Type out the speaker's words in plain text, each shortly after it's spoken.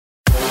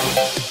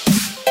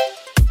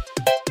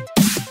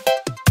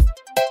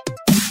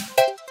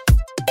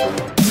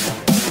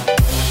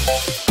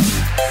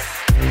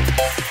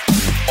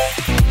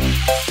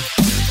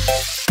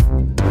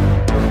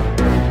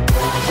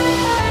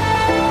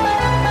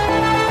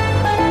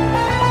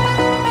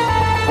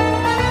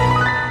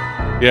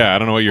Yeah, I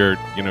don't know what your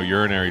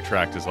urinary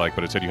tract is like,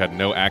 but it said you had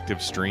no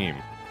active stream.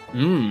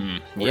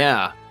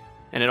 Yeah.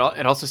 And it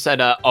also said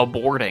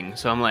aborting.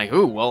 So I'm like,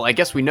 ooh, well, I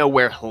guess we know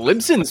where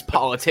Libsyn's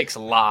politics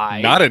lie.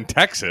 Not in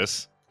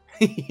Texas.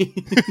 We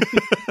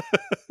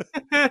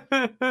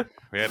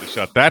had to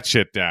shut that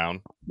shit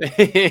down.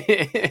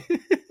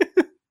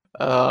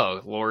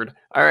 Oh, Lord.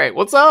 All right,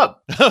 what's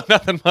up?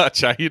 Nothing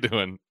much. How you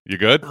doing? You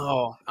good?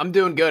 Oh, I'm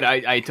doing good.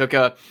 I took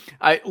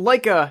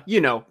like a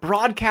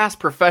broadcast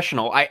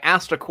professional, I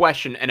asked a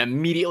question and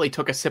immediately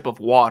took a sip of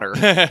water.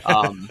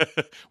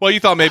 Well, you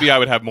thought maybe I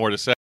would have more to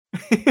say.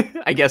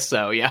 I guess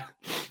so, yeah.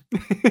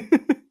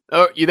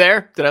 Oh, you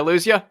there? Did I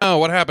lose you? Oh,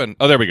 what happened?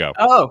 Oh, there we go.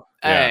 Oh,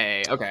 Yeah.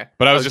 hey, okay.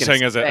 But I was just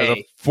saying, as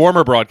a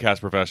former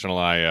broadcast professional,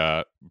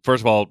 I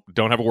first of all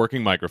don't have a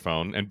working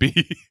microphone, and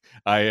B,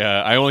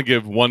 I only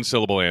give one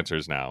syllable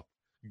answers now.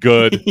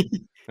 Good.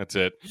 That's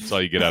it. That's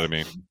all you get out of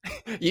me.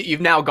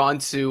 You've now gone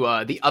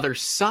to the other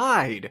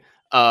side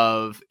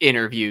of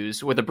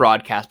interviews with a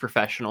broadcast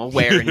professional,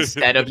 where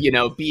instead of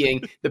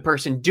being the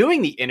person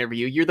doing the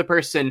interview, you're the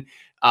person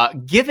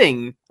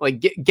getting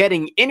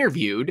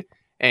interviewed,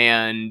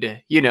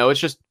 and it's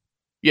just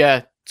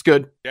it's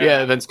good.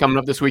 Yeah, events coming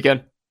up this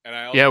weekend. And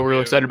I also we're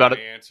really excited about it.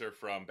 Answer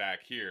from back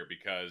here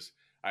because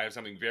I have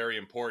something very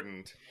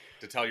important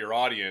to tell your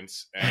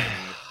audience,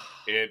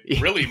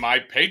 and really my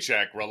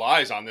paycheck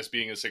relies on this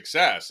being a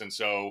success, and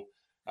so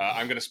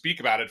I'm going to speak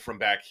about it from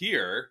back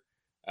here.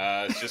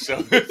 Just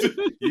so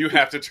you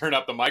have to turn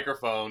up the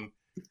microphone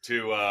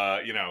to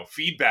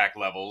feedback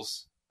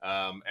levels,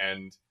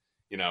 and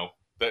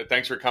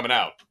thanks for coming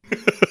out.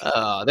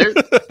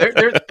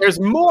 There's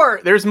more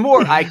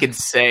I could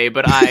say,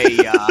 but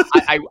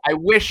I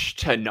wish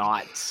to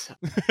not.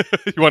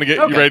 You want to get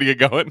you ready to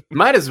get going?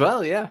 Might as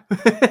well, yeah.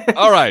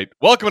 All right,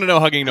 welcome to No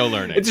Hugging, No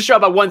Learning. It's a show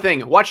about one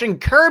thing: watching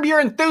Curb Your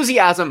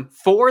Enthusiasm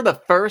for the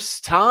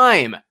first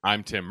time.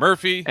 I'm Tim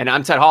Murphy, and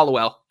I'm Ted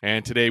Hollowell.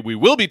 And today we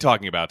will be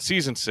talking about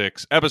Season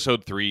 6,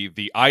 Episode 3,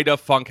 the Ida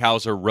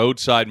Funkhouser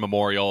Roadside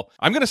Memorial.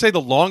 I'm going to say the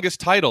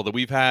longest title that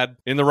we've had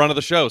in the run of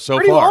the show so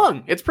far.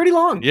 Long. It's pretty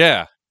long.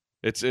 Yeah,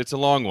 it's a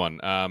long one.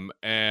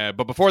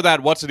 But before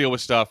that, what's the deal with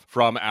stuff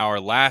from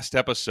our last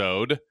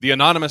episode? The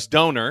Anonymous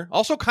Donor,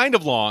 also kind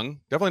of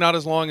long, definitely not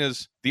as long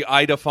as the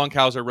Ida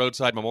Funkhouser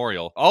Roadside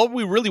Memorial. All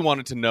we really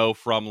wanted to know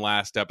from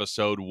last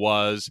episode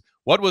was,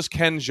 what was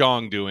Ken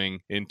Jeong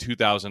doing in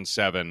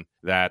 2007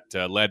 that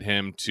led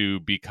him to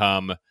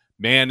become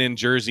man in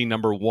jersey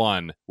number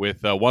 1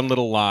 with one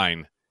little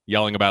line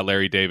yelling about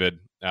Larry David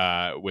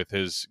with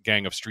his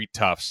gang of street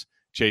toughs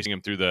chasing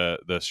him through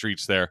the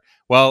streets there?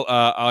 Well,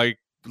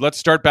 let's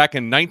start back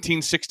in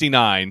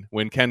 1969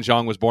 when Ken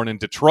Jeong was born in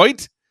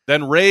Detroit,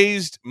 then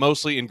raised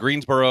mostly in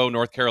Greensboro,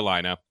 North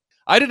Carolina.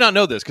 I did not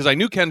know this because I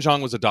knew Ken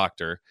Jeong was a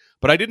doctor,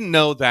 but I didn't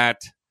know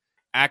that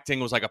acting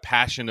was like a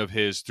passion of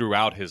his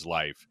throughout his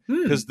life,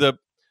 because the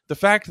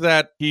fact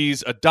that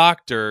he's a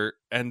doctor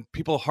and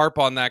people harp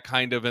on that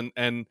kind of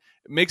and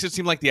makes it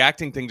seem like the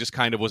acting thing just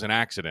kind of was an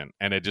accident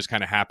and it just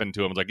kind of happened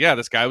to him. It's like, yeah,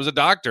 this guy was a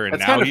doctor, and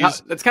that's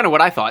kind of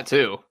what I thought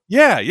too.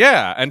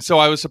 Yeah. And so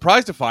I was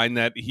surprised to find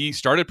that he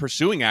started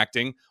pursuing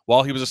acting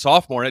while he was a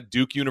sophomore at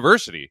Duke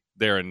University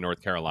there in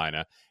North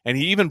Carolina, and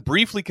he even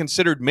briefly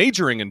considered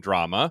majoring in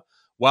drama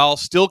while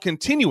still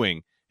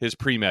continuing his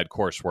pre-med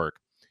coursework.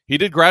 He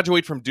did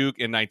graduate from Duke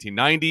in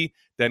 1990,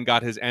 then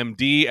got his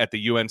MD at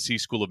the UNC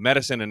School of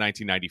Medicine in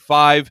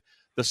 1995.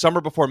 The summer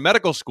before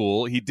medical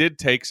school, he did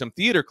take some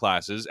theater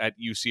classes at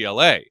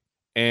UCLA.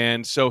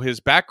 And so his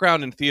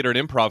background in theater and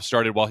improv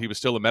started while he was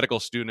still a medical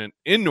student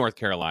in North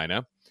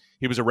Carolina.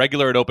 He was a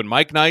regular at open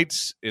mic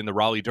nights in the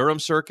Raleigh-Durham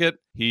circuit.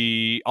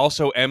 He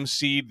also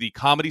emceed the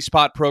Comedy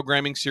Spot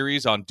programming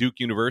series on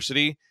Duke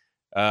University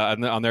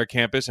on their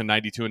campus in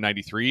 92 and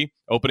 93,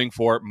 opening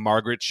for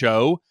Margaret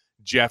Cho,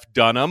 Jeff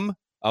Dunham,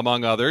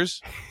 among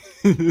others.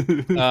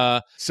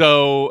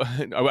 So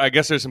I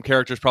guess there's some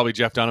characters probably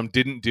Jeff Dunham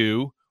didn't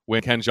do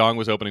when Ken Jeong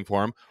was opening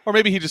for him, or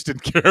maybe he just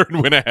didn't care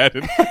and went ahead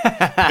and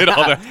did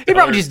all that. He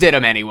probably just did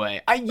them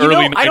anyway.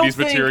 Early 90s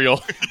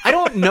material. I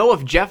don't know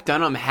if Jeff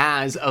Dunham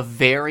has a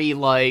very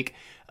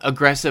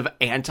aggressive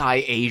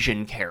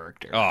anti-Asian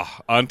character. Oh,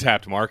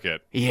 untapped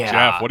market. Yeah,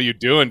 Jeff, what are you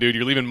doing, dude?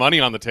 You're leaving money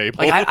on the table.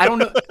 I don't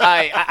know.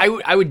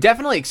 I would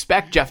definitely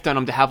expect Jeff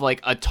Dunham to have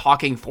a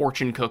talking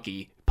fortune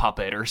cookie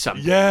puppet or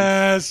something.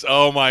 Yes.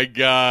 Oh my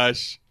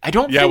gosh. I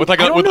don't. Yeah, think, with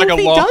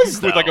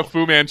like a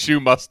Fu Manchu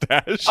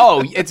mustache.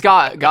 Oh, it's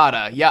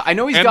gotta. Yeah, I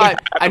know he's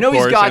got. I know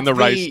he's got the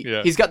rice.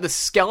 Yeah. He's got the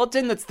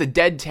skeleton that's the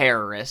dead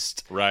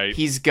terrorist. Right.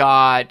 He's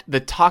got the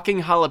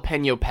talking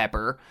jalapeno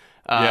pepper.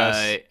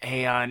 Yes.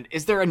 And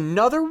is there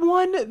another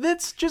one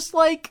that's just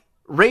like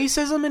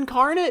racism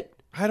incarnate?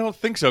 I don't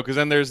think so, because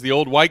then there's the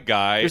old white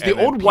guy. There's the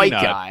old white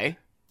guy.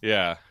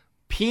 Yeah.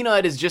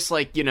 Peanut is just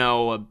like,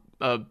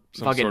 a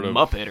fucking sort of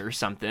Muppet or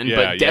something,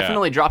 but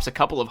definitely drops a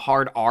couple of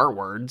hard R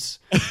words.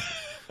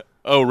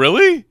 Oh,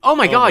 really? Oh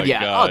my god,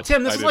 yeah. Gosh. Oh,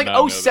 Tim, this is like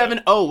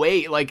 07,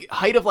 08, like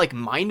height of like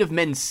Mind of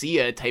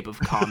Mencia type of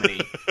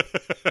comedy.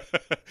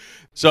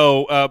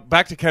 So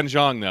back to Ken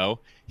Jeong, though.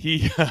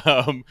 He,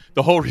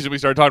 the whole reason we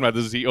started talking about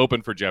this is he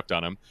opened for Jeff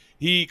Dunham.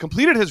 He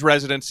completed his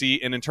residency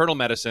in internal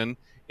medicine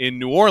in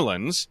New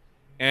Orleans,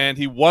 and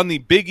he won the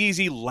Big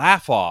Easy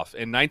Laugh-Off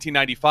in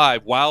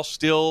 1995 while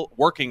still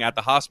working at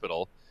the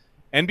hospital.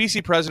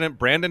 NBC president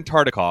Brandon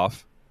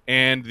Tartikoff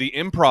and the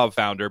Improv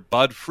founder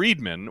Bud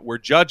Friedman were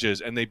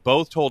judges, and they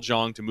both told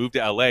Jeong to move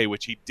to L.A.,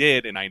 which he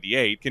did in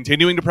 98,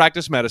 continuing to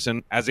practice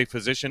medicine as a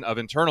physician of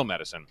internal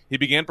medicine. He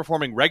began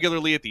performing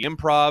regularly at the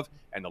Improv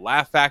and the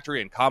Laugh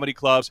Factory and comedy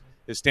clubs.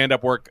 His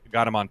stand-up work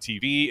got him on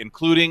TV,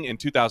 including in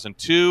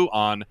 2002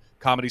 on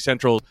Comedy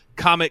Central's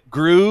Comic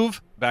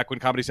Groove, back when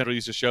Comedy Central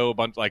used to show a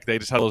bunch, like they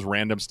just had those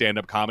random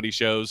stand-up comedy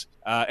shows.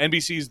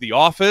 NBC's The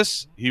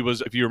Office. He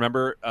was, if you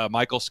remember,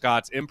 Michael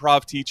Scott's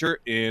improv teacher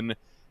in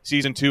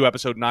Season 2,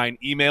 Episode 9,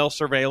 Email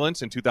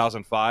Surveillance in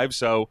 2005.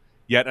 So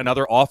yet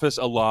another Office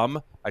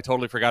alum. I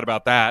totally forgot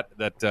about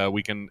that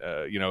we can,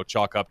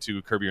 chalk up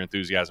to Curb Your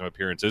Enthusiasm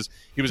appearances.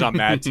 He was on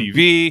Mad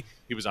TV.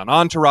 He was on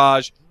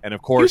Entourage. And,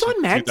 of course, he was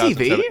on Mad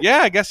TV? Yeah,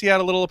 I guess he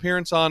had a little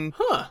appearance on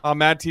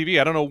Mad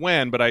TV. I don't know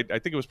when, but I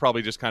think it was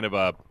probably just kind of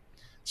a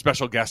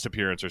special guest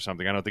appearance or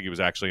something. I don't think he was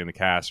actually in the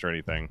cast or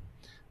anything.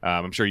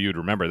 I'm sure you'd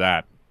remember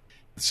that.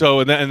 So,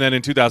 and then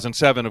in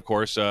 2007, of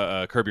course,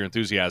 Curb Your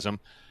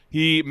Enthusiasm.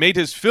 He made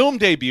his film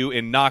debut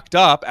in Knocked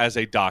Up as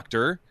a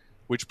doctor,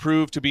 which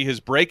proved to be his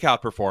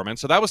breakout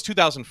performance. So that was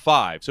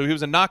 2005. So he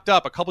was in Knocked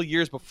Up a couple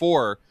years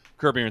before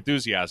Curb Your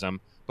Enthusiasm.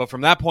 But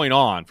from that point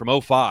on, from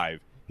 2005,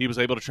 he was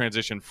able to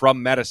transition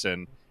from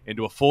medicine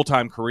into a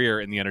full-time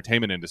career in the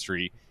entertainment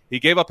industry. He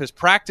gave up his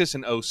practice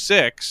in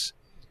 2006,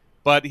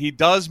 but he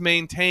does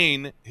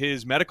maintain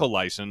his medical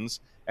license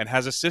and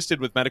has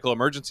assisted with medical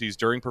emergencies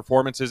during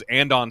performances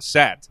and on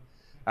set.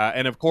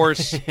 And, of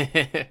course,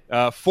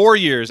 4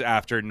 years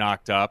after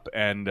Knocked Up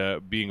and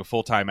being a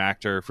full-time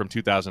actor from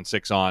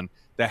 2006 on,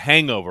 The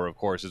Hangover, of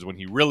course, is when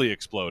he really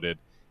exploded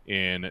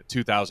in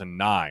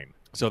 2009.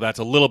 So that's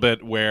a little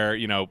bit where,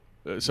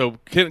 so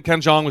Ken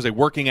Jeong was a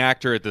working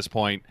actor at this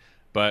point,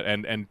 but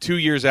and 2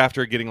 years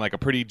after getting like a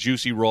pretty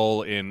juicy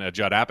role in a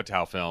Judd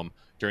Apatow film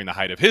during the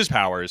height of his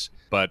powers,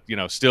 but,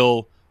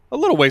 still a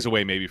little ways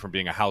away maybe from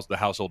being the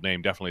household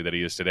name, definitely, that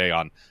he is today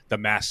on The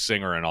Masked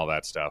Singer and all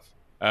that stuff.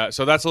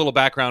 So that's a little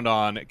background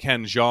on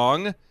Ken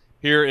Jeong.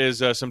 Here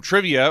is some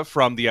trivia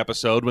from the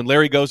episode. When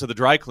Larry goes to the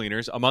dry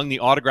cleaners, among the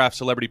autographed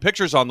celebrity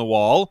pictures on the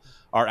wall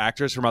are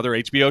actors from other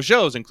HBO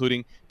shows,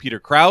 including Peter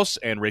Krause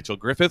and Rachel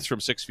Griffiths from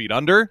 6 Feet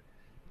Under,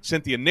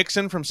 Cynthia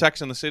Nixon from Sex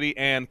and the City,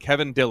 and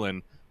Kevin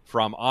Dillon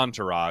from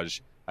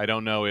Entourage. I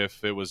don't know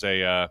if it was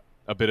a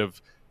bit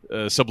of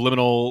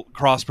subliminal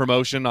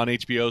cross-promotion on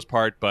HBO's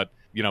part, but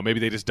maybe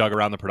they just dug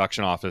around the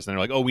production office and they're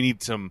like, oh, we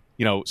need some,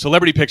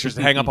 celebrity pictures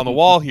to hang up on the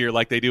wall here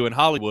like they do in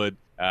Hollywood.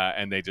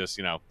 And they just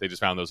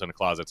found those in a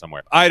closet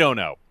somewhere. I don't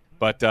know.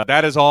 But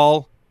that is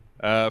all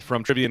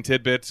from Trivia and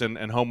Tidbits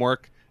and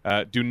homework.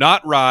 Do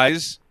not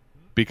rise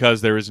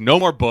because there is no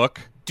more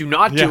book. Do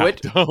not do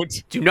it.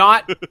 Don't. Do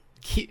not.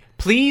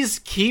 Please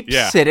keep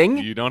sitting.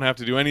 You don't have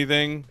to do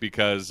anything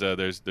because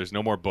there's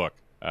no more book.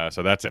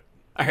 So that's it.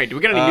 All right. Do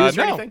we got any news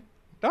or anything?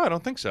 No, I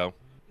don't think so.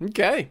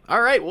 Okay.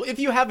 All right. Well, if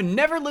you have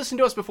never listened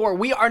to us before,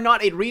 we are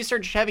not a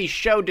research-heavy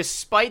show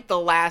despite the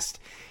last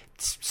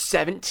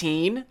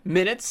 17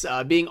 minutes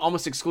being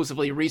almost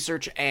exclusively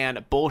research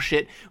and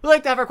bullshit. We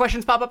like to have our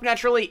questions pop up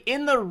naturally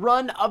in the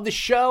run of the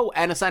show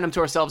and assign them to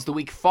ourselves the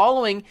week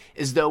following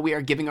as though we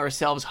are giving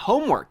ourselves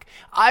homework.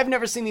 I've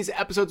never seen these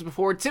episodes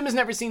before. Tim has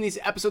never seen these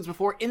episodes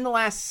before in the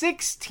last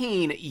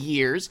 16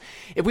 years.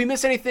 If we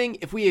miss anything,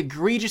 if we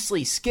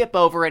egregiously skip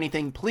over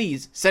anything,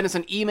 please send us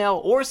an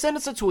email or send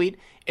us a tweet.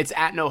 It's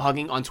at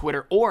NoHugging on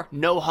Twitter or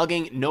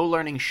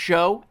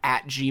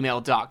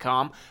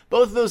NoHuggingNoLearningShow@gmail.com.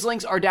 Both of those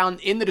links are down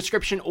in the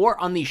description or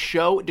on the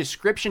show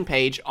description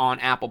page on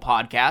Apple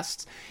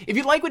Podcasts. If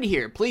you like what you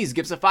hear, please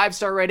give us a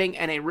 5-star rating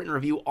and a written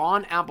review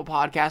on Apple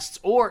Podcasts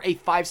or a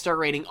 5-star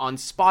rating on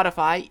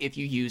Spotify if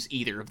you use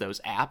either of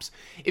those apps.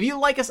 If you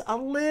like us a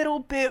little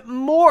bit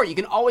more, you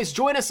can always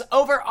join us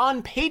over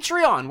on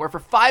Patreon, where for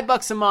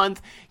 $5 a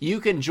month, you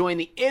can join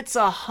the It's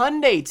a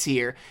Hyundai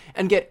tier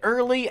and get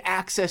early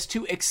access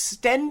to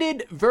extended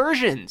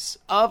versions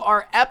of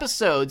our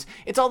episodes.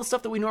 It's all the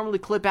stuff that we normally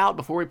clip out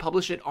before we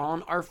publish it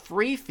on our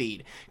free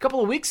feed. A couple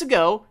of weeks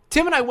ago,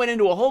 Tim and I went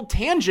into a whole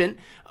tangent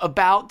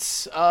about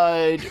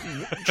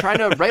trying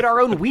to write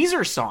our own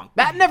Weezer song.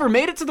 That never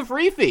made it to the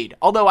free feed,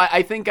 although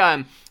I think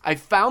I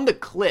found the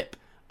clip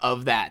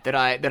of that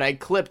I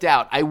clipped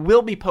out. I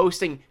will be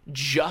posting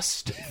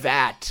just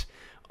that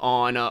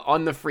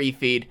on the free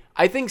feed.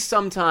 I think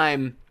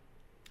sometime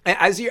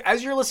as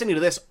you're listening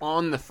to this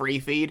on the free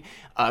feed,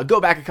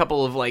 go back a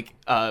couple of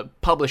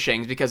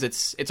publishings because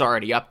it's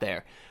already up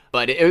there.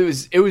 But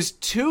it was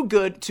too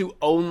good to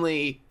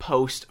only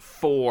post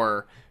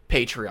for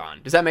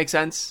Patreon. Does that make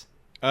sense?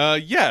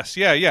 Yes,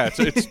 yeah.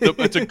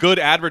 It's a good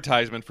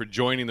advertisement for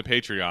joining the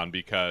Patreon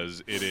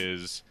because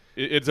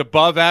it's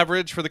above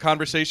average for the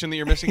conversation that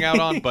you're missing out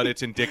on, but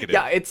it's indicative.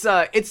 Yeah, it's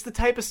the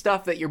type of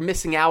stuff that you're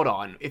missing out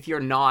on if you're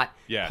not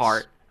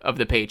part of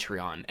the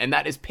Patreon, and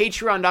that is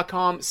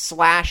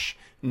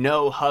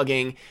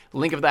patreon.com/nohugging.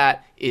 Link of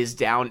that is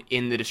down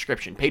in the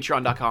description.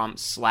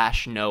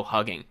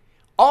 Patreon.com/nohugging.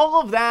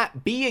 All of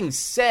that being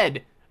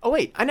said, oh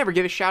wait, I never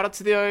give a shout out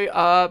to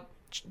the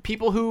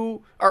people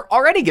who are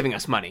already giving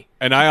us money.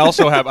 And I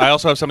also have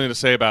something to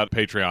say about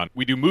Patreon.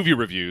 We do movie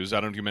reviews.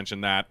 I don't know if you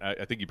mentioned that.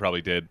 I think you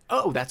probably did.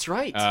 Oh, that's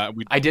right.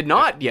 I did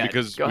not yet.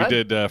 Because we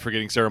did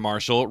Forgetting Sarah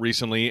Marshall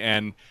recently,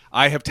 and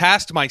I have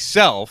tasked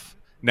myself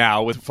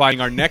now with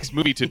finding our next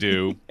movie to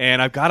do,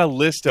 and I've got a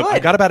list of,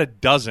 I've got about a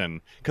dozen,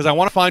 because I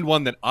want to find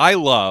one that I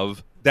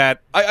love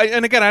that,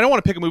 and again, I don't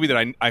want to pick a movie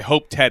that I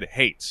hope Ted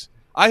hates.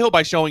 I hope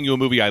by showing you a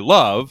movie I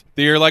love,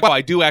 that you're like, wow,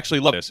 I do actually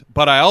love this.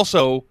 But I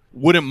also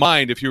wouldn't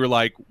mind if you were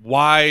like,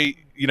 why,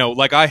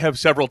 like I have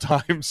several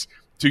times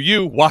to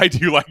you, why do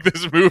you like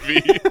this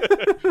movie?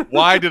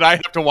 Why did I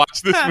have to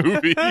watch this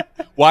movie?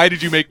 Why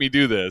did you make me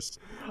do this?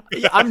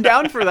 I'm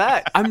down for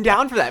that.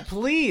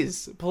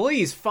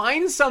 Please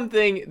find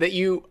something that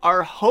you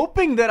are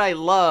hoping that I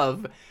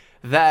love,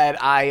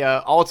 that I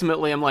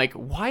ultimately am like,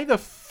 why the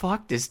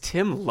fuck does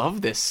Tim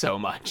love this so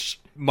much?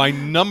 My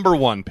number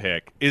one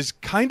pick is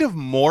kind of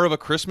more of a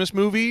Christmas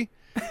movie,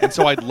 and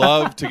so I'd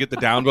love to get the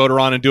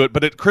downvoter on and do it.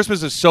 But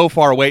Christmas is so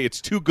far away;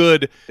 it's too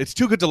good. It's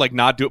too good to like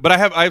not do it. But I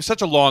have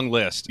such a long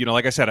list.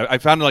 Like I said, I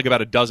found like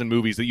about a dozen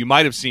movies that you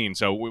might have seen,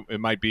 so it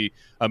might be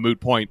a moot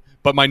point.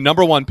 But my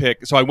number one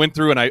pick. So I went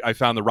through and I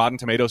found the Rotten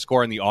Tomato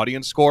score and the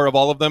audience score of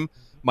all of them.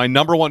 My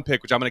number one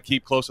pick, which I'm going to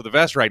keep close to the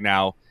vest right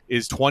now,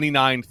 is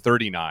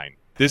 2939.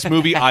 This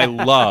movie I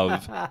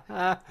love.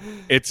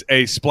 It's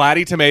a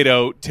splatty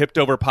tomato tipped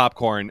over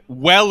popcorn,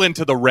 well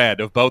into the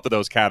red of both of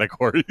those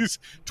categories.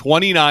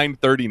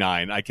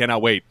 2939. I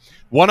cannot wait.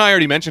 One I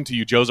already mentioned to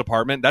you, Joe's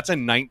Apartment. That's a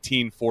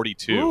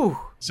 1942. Ooh.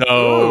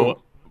 So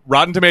Ooh.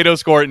 Rotten Tomato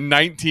score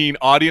 19,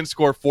 audience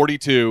score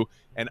 42,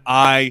 and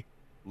I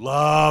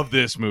love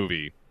this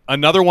movie.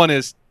 Another one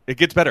is, it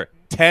gets better,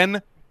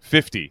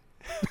 1050.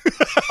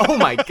 Oh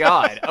my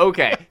god.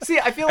 Okay. See,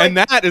 I feel like, and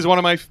that is one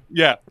of my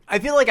I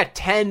feel like a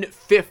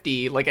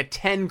 10-50, like a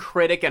 10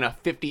 critic and a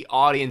 50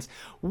 audience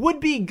would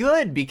be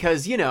good,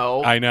 because I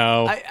know.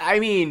 I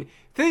mean,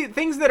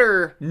 things that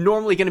are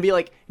normally going to be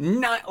like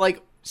not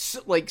like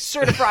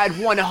certified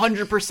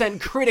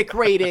 100% critic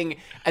rating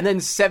and then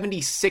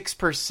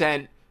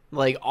 76%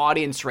 like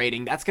audience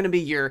rating. That's going to be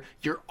your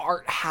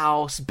art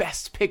house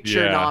best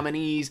picture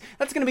nominees.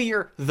 That's going to be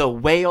your The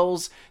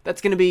Whales.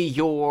 That's going to be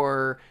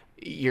your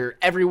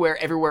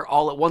everywhere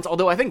all at once,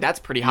 although I think that's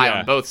pretty high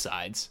on both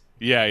sides.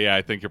 Yeah,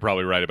 I think you're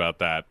probably right about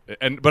that.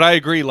 But I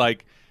agree,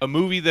 like a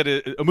movie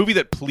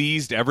that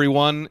pleased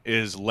everyone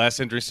is less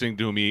interesting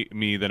to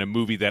me than a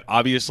movie that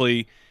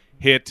obviously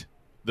hit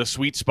the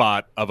sweet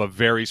spot of a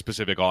very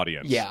specific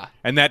audience. Yeah.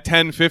 And that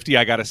 1050,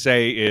 I got to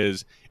say,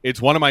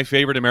 it's one of my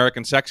favorite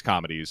American sex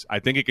comedies. I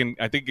think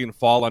it can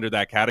fall under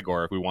that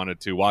category if we wanted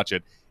to watch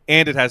it,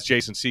 and it has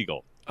Jason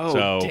Segel. Oh,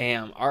 so,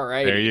 damn. All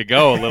right. There you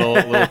go. A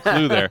little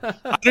clue there.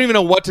 I don't even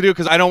know what to do,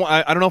 because I don't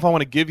know if I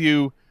want to give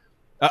you.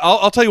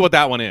 I'll tell you what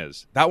that one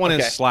is. That one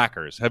is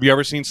Slackers. Have you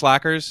ever seen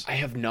Slackers? I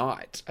have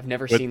not. I've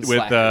never seen With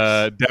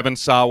Slackers. Devon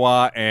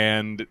Sawa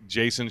and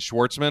Jason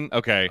Schwartzman.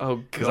 Okay. Oh,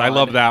 God. Because I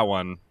love that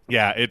one.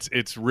 Yeah,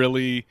 it's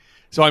really.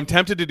 So I'm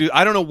tempted to do.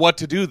 I don't know what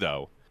to do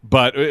though.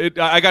 But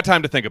I got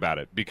time to think about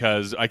it,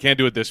 because I can't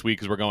do it this week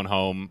because we're going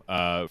home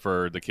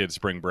for the kids'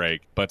 spring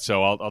break. But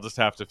so I'll just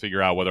have to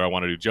figure out whether I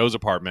want to do Joe's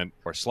Apartment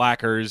or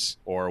Slackers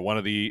or one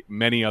of the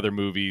many other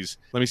movies.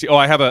 Let me see. Oh,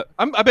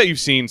 I bet you've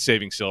seen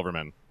Saving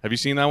Silverman. Have you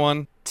seen that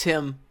one?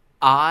 Tim,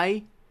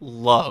 I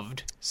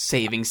loved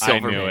Saving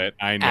Silverman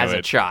as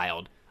a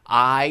child.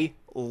 I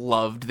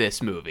loved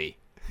this movie.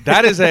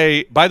 That is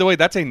by the way,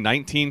 that's a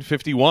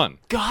 1951.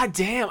 God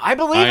damn. I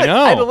believe it.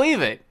 Know. I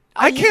believe it.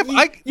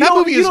 You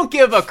don't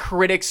give a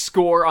critic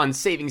score on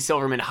Saving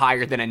Silverman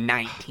higher than a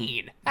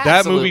 19.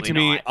 That movie to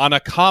me on a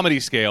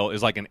comedy scale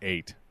is like an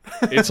 8.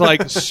 It's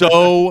like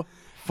so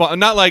fun.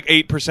 Not like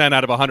 8%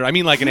 out of 100. I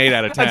mean like an 8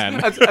 out of 10.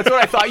 That's what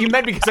I thought you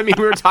meant, because we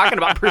were talking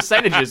about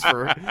percentages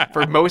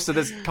for most of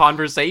this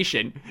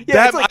conversation.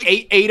 Yeah, it's like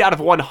 8 out of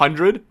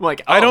 100. I'm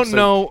like, I don't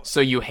know. So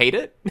you hate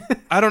it?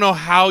 I don't know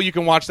how you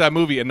can watch that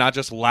movie and not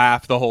just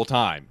laugh the whole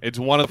time. It's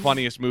one of the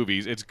funniest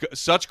movies. It's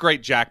such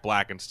great Jack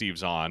Black and Steve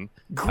Zahn.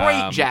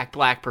 Great Jack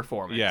Black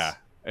performance. Yeah,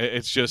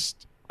 it's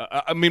just.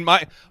 I mean,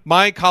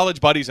 my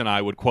college buddies and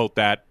I would quote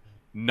that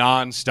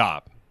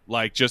nonstop.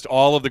 Like just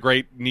all of the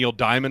great Neil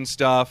Diamond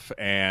stuff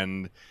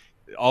and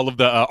all of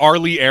the R.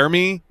 Lee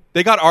Ermey.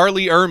 They got R.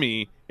 Lee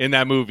Ermey in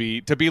that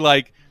movie to be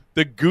like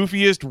the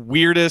goofiest,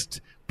 weirdest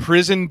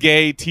prison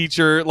gay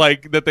teacher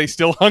like that they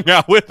still hung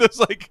out with. It's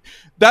like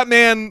that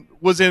man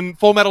was in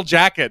Full Metal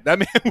Jacket. That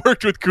man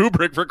worked with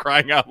Kubrick, for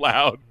crying out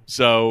loud.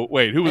 So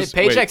wait, who was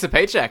paycheck's a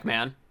paycheck,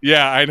 man.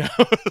 Yeah, I know.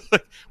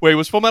 Wait,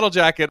 was Full Metal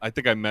Jacket? I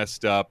think I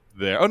messed up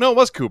there. Oh no, it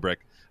was Kubrick.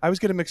 I was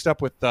getting mixed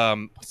up with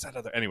what's that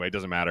other? Anyway, it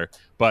doesn't matter.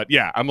 But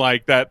yeah, I'm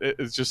like that.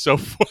 It's just so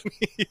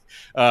funny.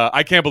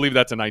 I can't believe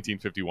that's a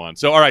 1951.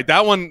 So all right,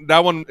 that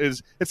one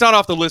is. It's not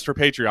off the list for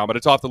Patreon, but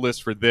it's off the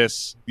list for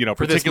this. For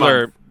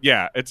particular. This month.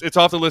 Yeah, it's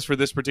off the list for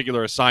this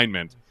particular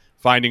assignment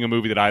finding a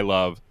movie that I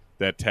love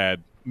that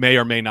Ted may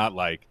or may not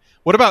like.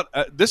 What about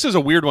this is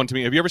a weird one to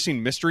me. Have you ever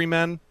seen Mystery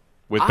Men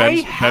with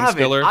Ben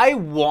Stiller? I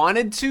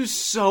wanted to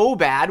so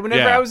bad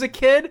whenever I was a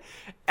kid.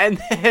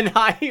 And then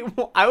I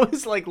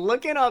was like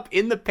looking up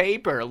in the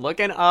paper,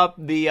 looking up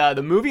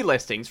the movie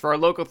listings for our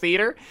local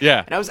theater.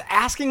 Yeah. And I was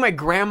asking my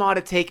grandma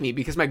to take me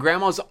because my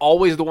grandma's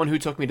always the one who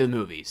took me to the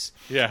movies.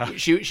 Yeah.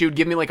 She would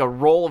give me like a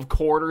roll of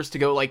quarters to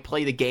go like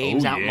play the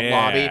games out in the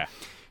lobby.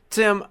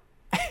 Tim,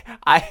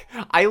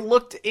 I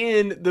looked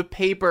in the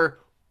paper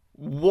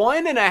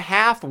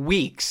 1.5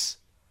 weeks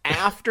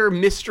after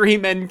Mystery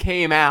Men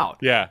came out.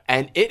 Yeah.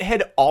 And it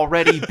had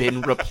already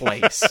been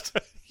replaced.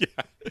 Yeah.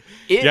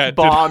 It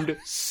bombed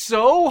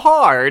so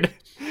hard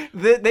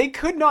that they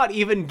could not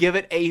even give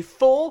it a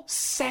full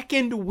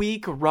second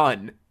week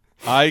run.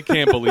 I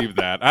can't believe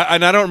that.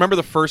 And I don't remember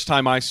the first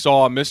time I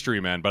saw Mystery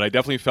Men, but I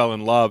definitely fell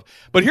in love.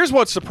 But here's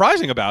what's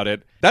surprising about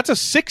it. That's a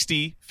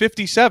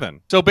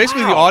 60-57. So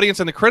basically the audience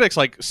and the critics,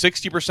 like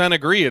 60%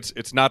 agree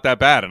it's not that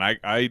bad. And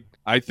I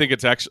think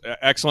it's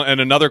excellent.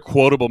 And another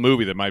quotable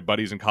movie that my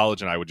buddies in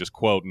college and I would just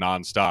quote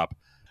nonstop.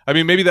 I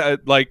mean, maybe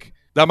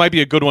that might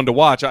be a good one to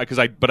watch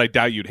but I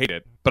doubt you'd hate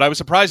it. But I was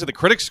surprised that the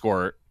critic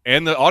score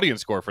and the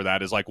audience score for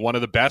that is like one of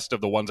the best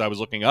of the ones I was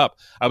looking up.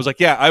 I was like,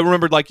 yeah, I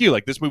remembered like you,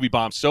 like this movie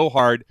bombed so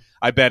hard.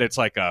 I bet it's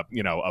like a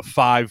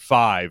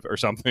 5.5 or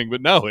something.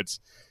 But no, it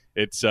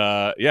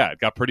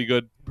got pretty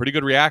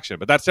good reaction.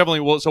 But that's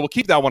definitely so we'll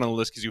keep that one on the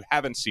list because you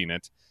haven't seen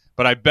it.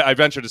 But I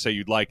venture to say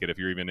you'd like it if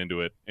you're even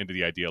into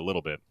the idea a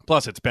little bit.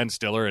 Plus, it's Ben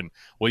Stiller and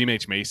William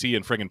H. Macy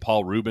and friggin'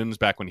 Paul Rubens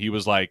back when he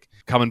was like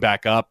coming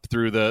back up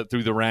through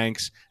the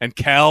ranks. And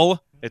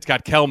Kel, it's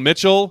got Kel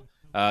Mitchell,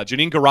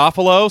 Janine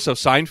Garofalo, so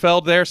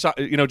Seinfeld there. So,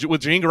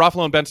 with Janine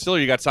Garofalo and Ben Stiller,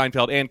 you got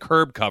Seinfeld and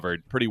Curb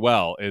covered pretty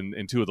well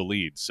in two of the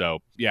leads. So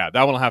yeah,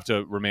 that one will have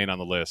to remain on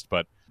the list.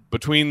 But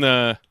between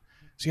I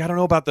don't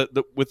know about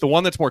with the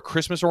one that's more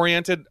Christmas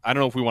oriented. I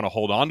don't know if we want to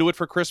hold on to it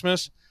for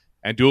Christmas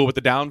and do it with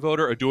the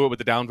downvoter, or do it with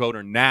the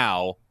downvoter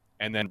now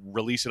and then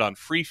release it on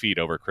free feed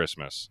over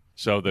Christmas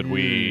so that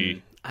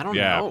I don't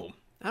know.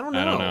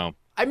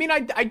 I mean,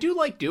 I do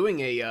like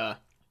doing a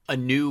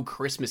new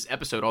Christmas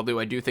episode, although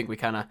I do think we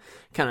kind of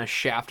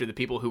shafted the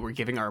people who were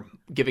giving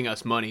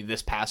us money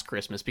this past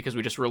Christmas because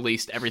we just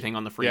released everything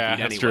on the free feed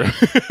anyway. True.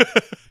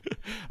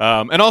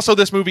 And also,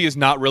 this movie is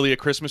not really a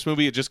Christmas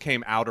movie. It just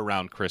came out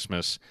around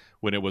Christmas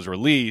when it was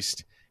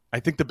released. I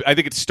think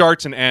it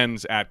starts and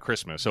ends at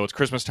Christmas. So it's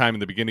Christmas time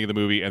in the beginning of the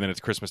movie, and then it's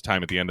Christmas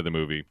time at the end of the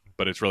movie.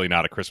 But it's really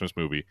not a Christmas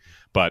movie.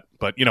 But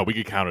we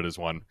could count it as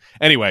one.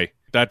 Anyway,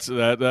 that's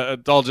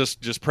all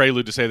just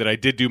prelude to say that I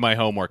did do my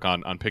homework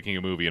on picking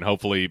a movie, and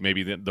hopefully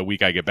maybe the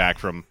week I get back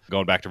from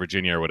going back to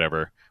Virginia or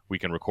whatever, we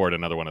can record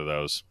another one of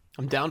those.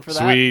 I'm down for that.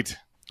 Sweet.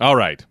 All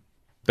right,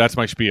 that's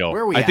my spiel.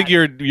 Where are we I think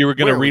you were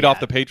going to read off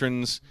the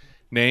patrons'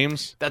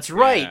 names. That's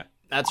right. Yeah.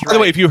 That's right. By the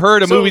way, if you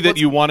heard a movie that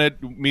you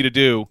wanted me to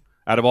do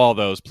out of all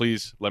those,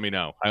 please let me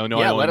know. I know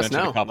I only mentioned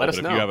a couple, but if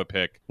you have a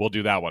pick, we'll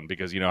do that one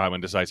because you know how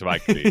indecisive I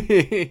can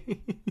be.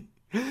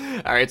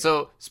 All right,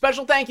 so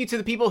special thank you to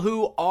the people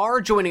who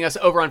are joining us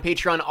over on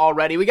Patreon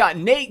already. We got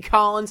Nate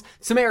Collins,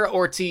 Samara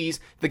Ortiz,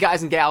 the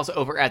guys and gals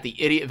over at the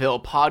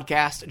Idiotville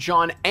podcast,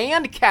 John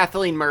and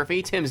Kathleen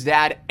Murphy, Tim's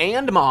dad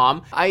and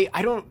mom. I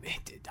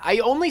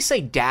only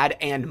say dad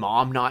and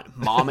mom, not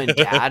mom and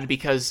dad,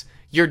 because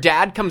your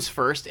dad comes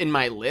first in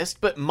my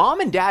list, but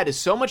mom and dad is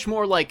so much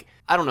more like,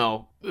 I don't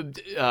know,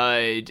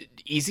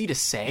 easy to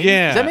say.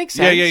 Yeah. Does that make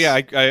sense?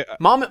 Yeah.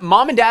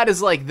 Mom and dad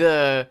is like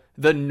the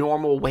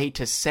normal way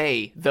to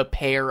say the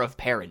pair of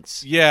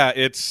parents. Yeah,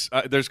 it's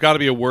there's got to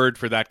be a word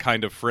for that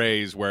kind of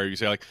phrase where you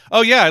say like,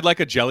 "Oh yeah, I'd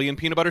like a jelly and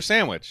peanut butter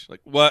sandwich."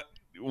 Like, what?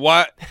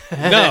 No.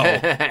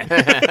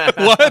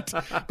 What?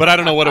 But I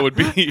don't know what it would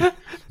be.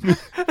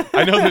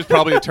 I know there's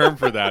probably a term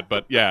for that,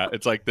 but yeah,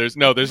 it's like there's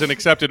an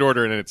accepted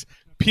order and it's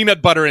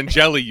peanut butter and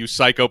jelly, you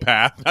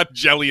psychopath, not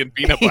jelly and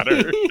peanut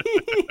butter.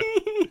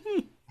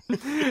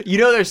 You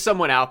know, there's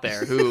someone out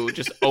there who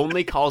just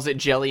only calls it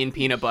jelly and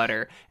peanut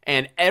butter,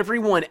 and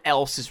everyone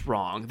else is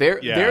wrong.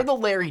 They're the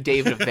Larry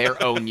David of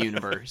their own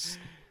universe.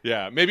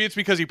 Yeah, maybe it's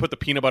because you put the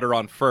peanut butter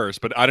on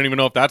first, but I don't even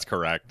know if that's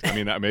correct. I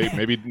mean,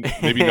 maybe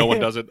no one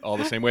does it all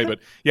the same way, but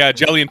yeah,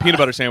 jelly and peanut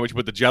butter sandwich,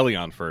 put the jelly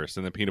on first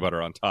and then peanut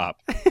butter on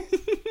top.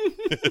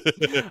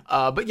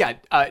 But yeah,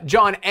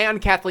 John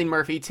and Kathleen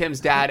Murphy, Tim's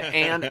dad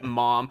and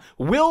mom,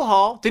 Will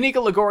Hall,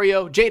 Danica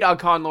Ligorio,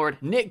 J-Dog Conlord,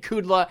 Nick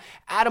Kudla,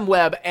 Adam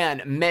Webb,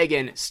 and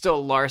Megan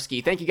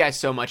Stolarski. Thank you guys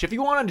so much. If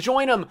you want to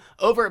join them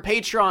over at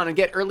Patreon and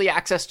get early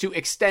access to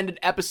extended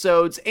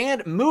episodes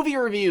and movie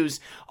reviews,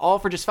 all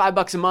for just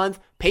 $5 a month,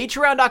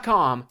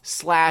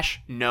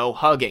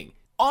 patreon.com/nohugging.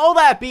 All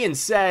that being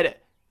said,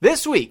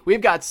 this week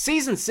we've got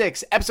Season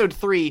 6, Episode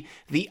 3,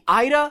 The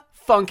Ida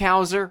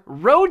Funkhouser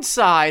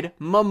Roadside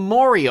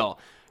Memorial.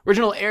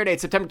 Original air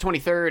date September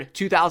 23rd,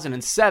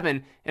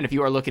 2007. And if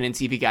you are looking in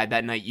TV Guide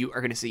that night, you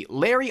are going to see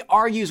Larry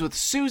argues with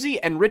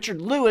Susie and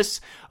Richard Lewis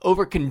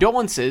over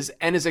condolences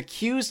and is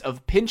accused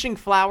of pinching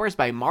flowers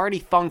by Marty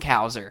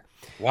Funkhouser.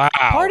 Wow.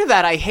 Part of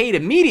that I hate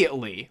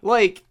immediately.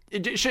 Like,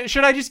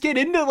 Should I just get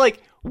into,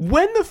 like,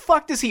 when the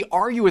fuck does he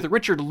argue with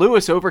Richard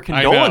Lewis over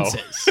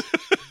condolences?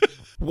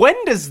 When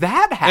does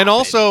that happen? And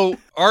also,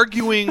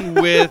 arguing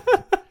with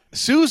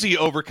Susie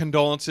over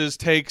condolences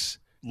takes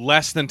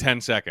less than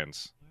 10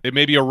 seconds. It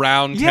may be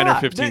around 10 or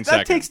 15 seconds.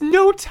 That takes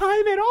no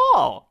time at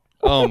all.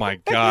 Oh my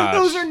gosh.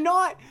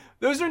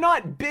 Those are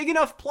not big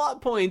enough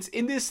plot points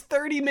in this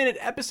 30-minute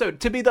episode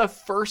to be the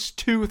first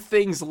two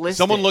things listed.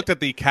 Someone looked at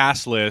the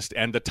cast list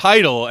and the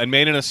title and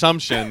made an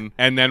assumption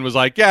and then was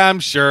like, yeah, I'm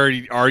sure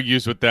he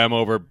argues with them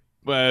over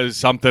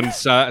something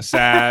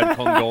sad,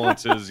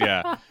 condolences,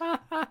 yeah.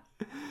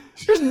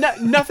 There's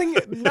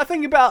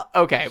nothing about.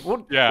 Okay,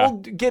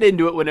 we'll get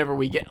into it whenever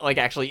we get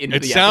actually into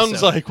the episode. It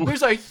sounds like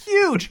there's a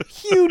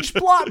huge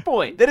plot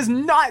point that is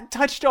not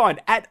touched on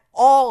at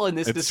all in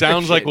this description. It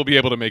sounds like we'll be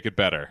able to make it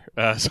better,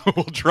 so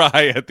we'll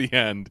try at the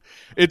end.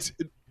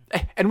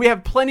 And we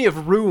have plenty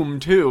of room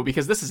too,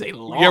 because this is a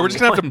long. Yeah, we're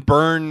just gonna have to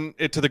burn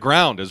it to the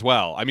ground as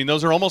well. I mean,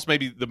 those are almost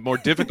maybe the more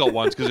difficult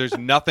ones because there's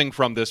nothing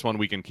from this one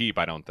we can keep.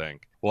 I don't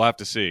think. We'll have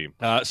to see.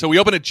 So we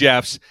open at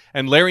Jeff's,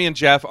 and Larry and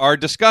Jeff are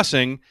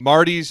discussing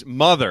Marty's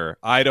mother,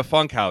 Ida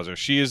Funkhouser.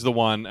 She is the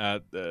one.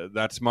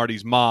 That's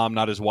Marty's mom,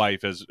 not his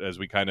wife, as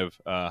we kind of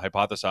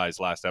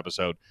hypothesized last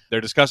episode. They're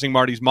discussing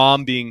Marty's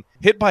mom being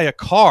hit by a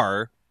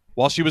car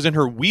while she was in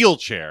her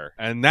wheelchair,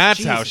 and that's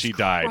Jesus how she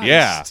died.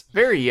 Christ.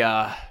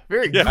 Yeah.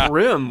 Very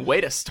grim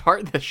way to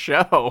start the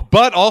show.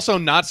 But also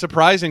not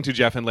surprising to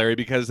Jeff and Larry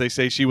because they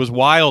say she was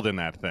wild in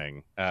that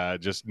thing.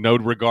 Just no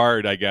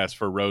regard, I guess,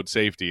 for road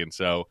safety. And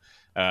so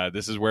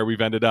this is where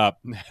we've ended up.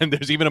 And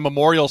there's even a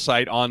memorial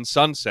site on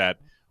Sunset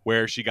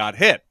where she got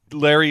hit.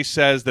 Larry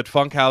says that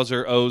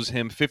Funkhouser owes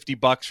him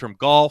 $50 from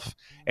golf,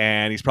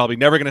 and he's probably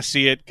never going to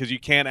see it because you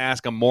can't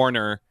ask a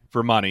mourner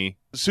for money.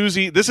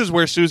 This is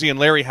where Susie and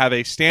Larry have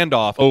a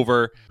standoff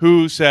over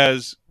who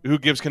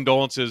gives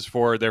condolences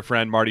for their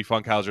friend Marty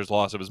Funkhouser's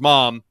loss of his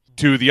mom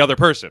to the other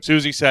person.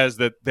 Susie says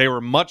that they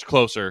were much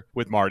closer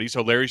with Marty,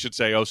 so Larry should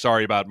say, oh,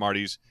 sorry about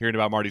hearing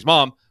about Marty's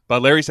mom.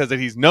 But Larry says that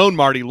he's known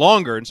Marty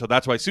longer, and so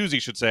that's why Susie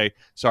should say,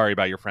 sorry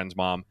about your friend's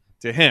mom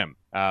to him.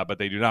 But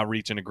they do not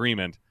reach an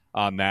agreement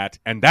on that.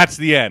 And that's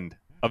the end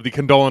of the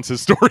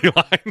condolences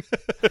storyline.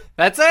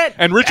 That's it.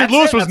 And Richard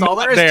Lewis was not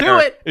there. To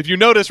it. If you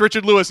notice,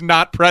 Richard Lewis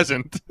not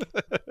present.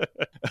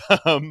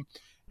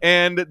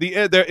 And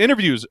their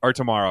interviews are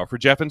tomorrow for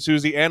Jeff and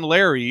Susie and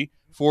Larry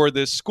for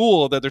this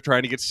school that they're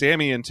trying to get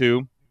Sammy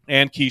into,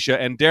 and Keisha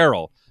and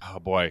Daryl. Oh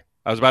boy,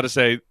 I was about to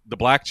say the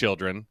black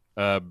children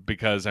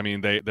because I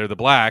mean they're the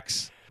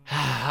blacks,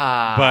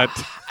 but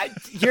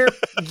you're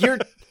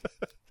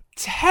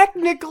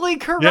technically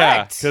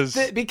correct.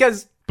 Yeah,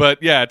 because.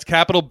 But yeah, it's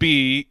capital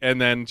B and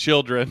then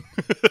children.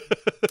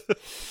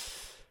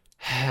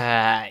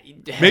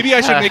 Maybe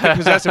I should make it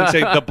possessive and say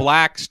the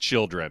Black's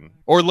children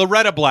or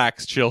Loretta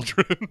Black's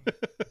children.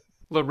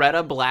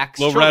 Loretta Black's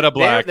Loretta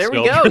Black's there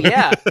we children. go.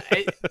 Yeah.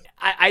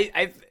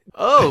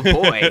 Oh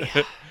boy.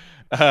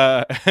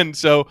 And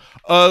so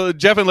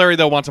Jeff and Larry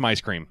though want some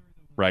ice cream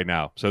right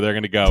now, so they're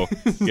going to go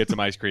get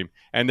some ice cream,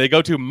 and they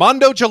go to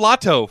Mondo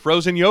Gelato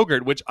frozen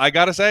yogurt, which I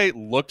gotta say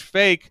looked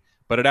fake,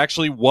 but it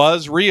actually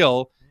was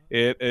real.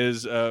 It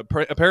is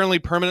apparently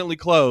permanently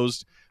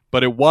closed,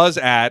 but it was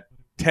at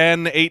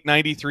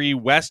 10893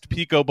 West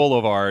Pico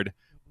Boulevard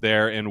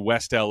there in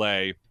West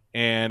LA.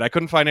 And I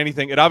couldn't find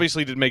anything. It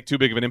obviously didn't make too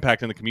big of an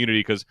impact in the community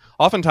because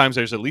oftentimes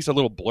there's at least a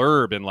little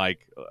blurb in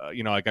like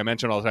I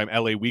mentioned all the time,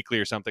 LA Weekly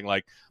or something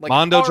like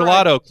Mondo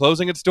Gelato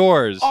closing its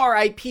doors.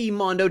 R.I.P.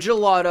 Mondo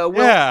Gelato.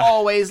 We'll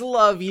always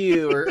love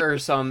you or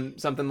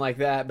something like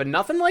that. But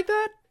nothing like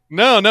that?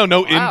 No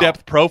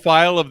in-depth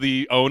profile of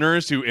the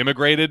owners who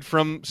immigrated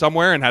from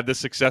somewhere and had this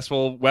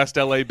successful West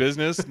LA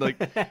business. Like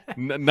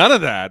none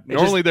of that.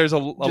 Normally there's a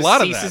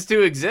lot of that. Ceases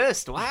to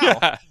exist. Wow.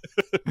 Yeah.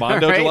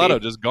 Mondo Gelato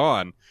just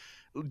gone.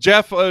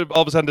 Jeff all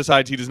of a sudden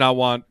decides he does not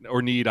want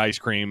or need ice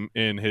cream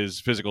in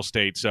his physical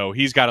state, so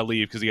he's got to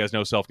leave because he has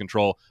no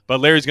self-control. But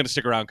Larry's going to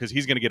stick around because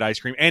he's going to get ice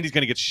cream, and he's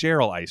going to get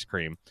Cheryl ice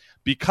cream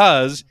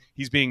because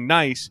he's being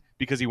nice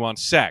because he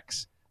wants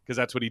sex, because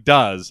that's what he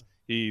does.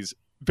 He's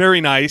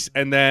very nice,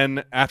 and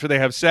then after they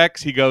have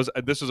sex, he goes,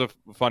 this was a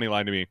funny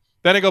line to me,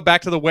 then I go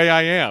back to the way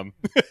I am.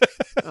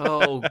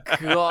 Oh,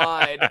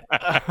 God.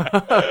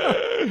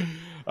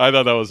 I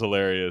thought that was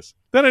hilarious.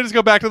 Then I just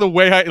go back to the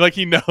way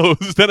he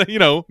knows. Then,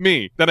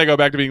 me. Then I go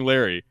back to being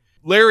Larry.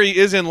 Larry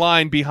is in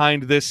line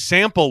behind this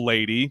sample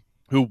lady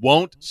who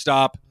won't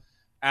stop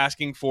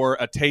asking for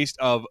a taste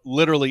of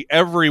literally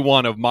every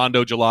one of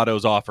Mondo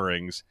Gelato's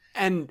offerings.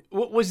 And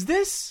was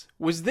this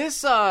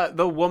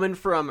the woman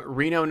from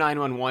Reno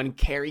 911,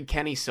 Carrie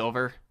Kenny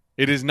Silver?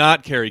 It is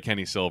not Carrie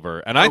Kenny Silver.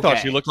 And I thought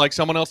she looked like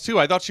someone else, too.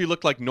 I thought she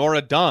looked like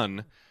Nora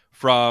Dunn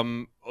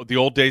from the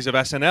old days of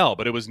SNL,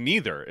 but it was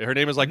neither. Her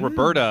name is like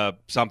Roberta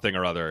something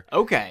or other.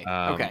 Okay.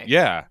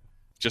 Yeah.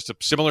 Just a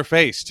similar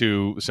face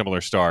to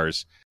similar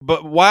stars.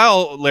 But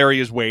while Larry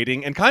is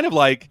waiting and kind of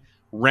like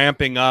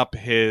ramping up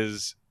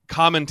his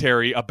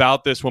commentary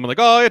about this woman, like,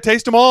 oh, yeah,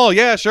 taste them all.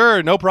 Yeah,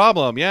 sure. No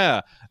problem.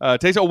 Yeah.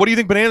 Taste. Oh, what do you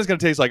think banana's going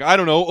to taste like? I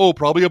don't know. Oh,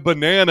 probably a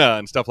banana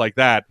and stuff like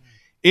that.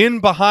 in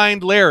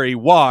behind Larry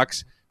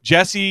walks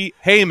Jesse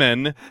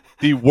Heyman,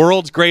 the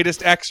world's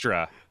greatest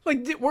extra.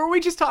 Like, were we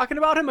just talking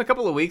about him a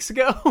couple of weeks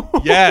ago?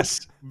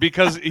 Yes,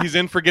 because he's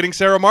in Forgetting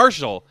Sarah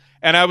Marshall.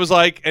 And I was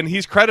like, and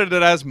he's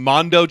credited as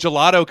Mondo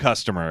Gelato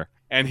customer.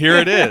 And here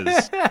it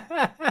is.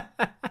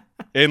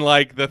 In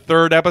like the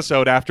third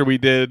episode after we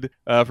did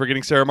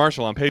Forgetting Sarah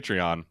Marshall on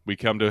Patreon, we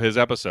come to his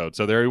episode.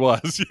 So there he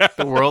was. Yeah.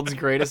 The world's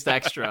greatest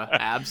extra.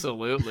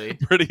 Absolutely.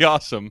 Pretty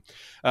awesome.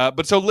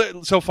 But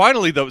so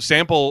finally, the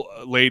sample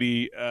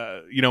lady,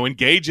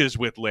 engages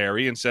with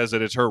Larry and says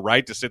that it's her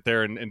right to sit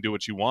there and do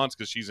what she wants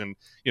because she's in,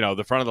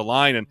 the front of the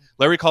line. And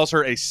Larry calls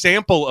her a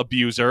sample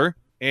abuser.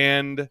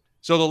 And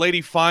so the lady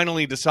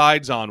finally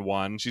decides on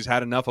one. She's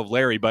had enough of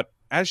Larry. But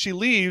as she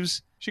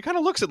leaves, she kind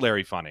of looks at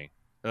Larry funny.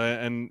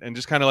 And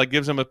just kind of like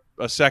gives him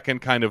a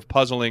second kind of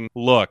puzzling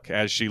look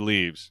as she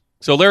leaves.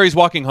 So Larry's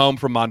walking home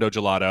from Mondo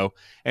Gelato,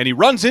 and he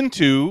runs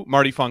into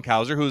Marty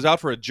Funkhouser, who's out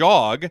for a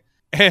jog.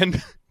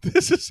 And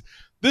this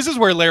is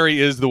where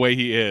Larry is the way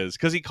he is,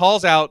 because he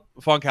calls out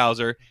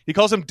Funkhouser. He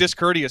calls him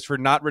discourteous for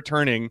not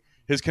returning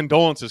his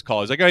condolences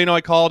call. He's like, I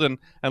called and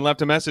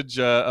left a message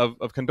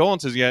of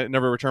condolences, yet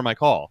never returned my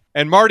call.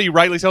 And Marty,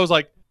 rightly so, was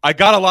like, I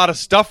got a lot of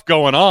stuff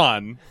going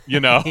on,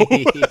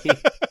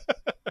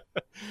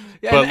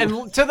 Yeah, but,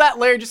 and to that,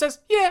 Larry just says,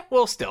 yeah,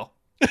 well, still.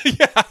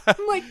 Yeah.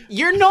 I'm like,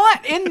 you're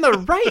not in the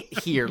right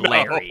here,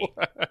 Larry.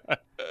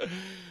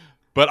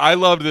 But I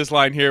loved this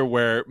line here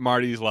where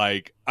Marty's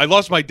like, I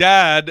lost my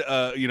dad,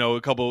 a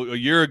couple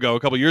years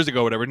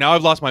ago, whatever. Now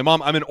I've lost my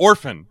mom. I'm an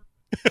orphan.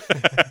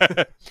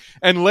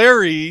 And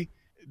Larry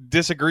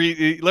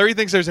disagrees. Larry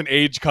thinks there's an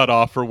age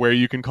cutoff for where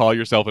you can call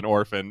yourself an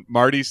orphan.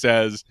 Marty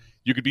says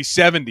you could be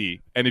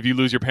 70, and if you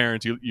lose your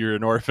parents, you're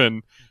an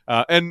orphan.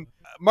 And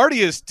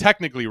Marty is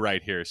technically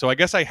right here, so I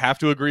guess I have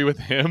to agree with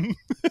him.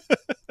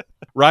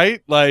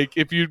 Right? Like,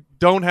 if you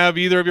don't have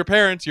either of your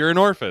parents, you're an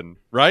orphan,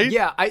 right?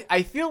 Yeah,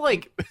 I feel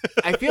like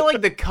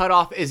the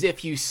cutoff is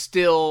if you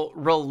still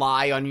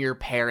rely on your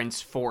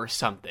parents for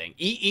something.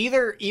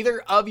 Either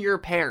of your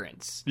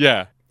parents.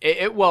 Yeah.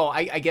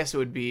 I guess it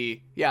would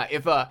be, yeah,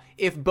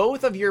 if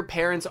both of your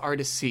parents are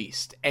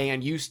deceased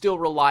and you still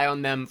rely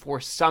on them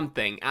for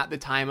something at the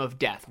time of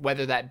death,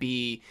 whether that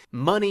be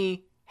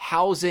money,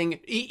 housing,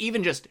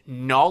 even just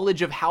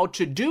knowledge of how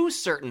to do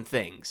certain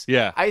things.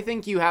 Yeah. I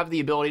think you have the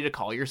ability to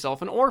call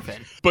yourself an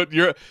orphan. But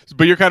you're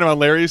kind of on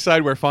Larry's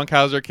side where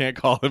Funkhouser can't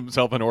call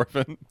himself an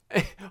orphan.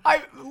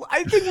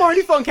 I think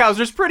Marty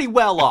Funkhouser's pretty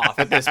well off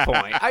at this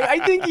point. I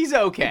think he's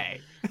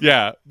okay.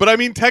 Yeah, but I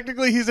mean,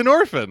 technically he's an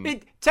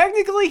orphan.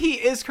 Technically he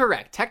is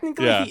correct.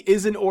 Technically he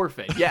is an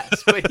orphan,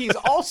 yes. But he's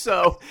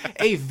also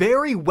a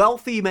very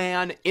wealthy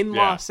man in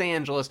Los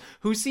Angeles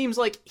who seems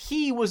like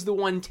he was the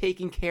one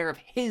taking care of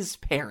his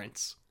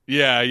parents.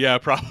 Yeah,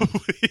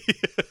 probably.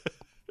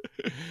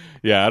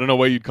 Yeah, I don't know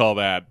what you'd call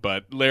that,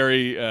 but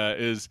Larry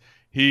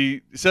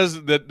he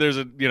says that there's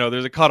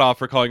a cutoff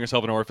for calling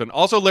yourself an orphan.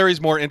 Also,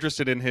 Larry's more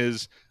interested in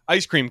his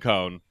ice cream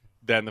cone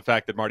than the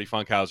fact that Marty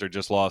Funkhouser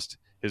just lost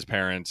his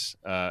parents,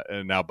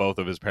 and now both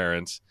of his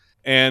parents.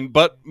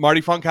 But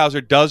Marty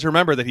Funkhouser does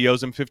remember that he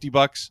owes him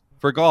 $50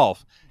 for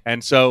golf.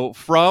 And so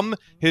from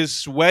his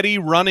sweaty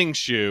running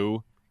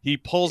shoe, he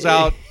pulls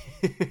out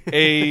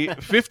a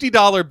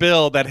 $50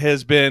 bill that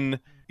has been,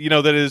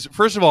 that is,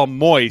 first of all,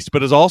 moist,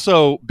 but has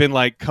also been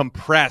like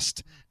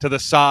compressed to the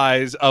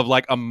size of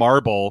like a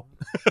marble.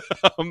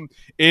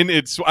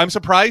 I'm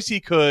surprised he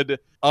could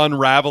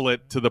unravel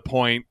it to the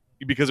point,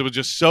 because it was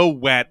just so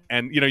wet.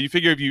 And, you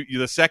figure if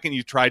the second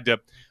you tried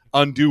to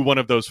undo one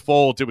of those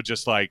folds, it would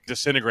just like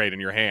disintegrate in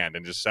your hand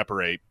and just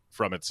separate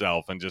from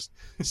itself and just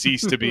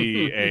cease to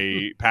be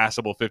a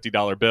passable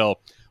 $50 bill.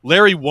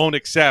 Larry won't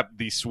accept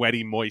the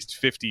sweaty, moist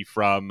 50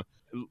 from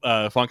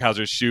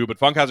Funkhouser's shoe, but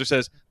Funkhouser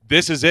says,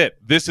 this is it.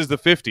 This is the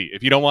 50.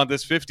 If you don't want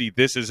this 50,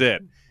 this is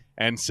it.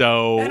 And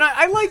so, and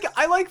I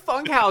like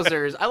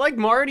Funkhouser's, I like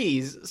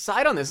Marty's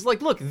side on this. It's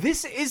like, look,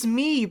 this is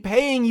me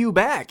paying you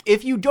back.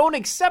 If you don't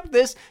accept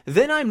this,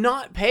 then I'm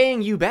not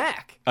paying you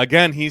back.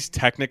 Again, he's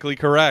technically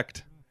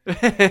correct.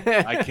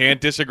 I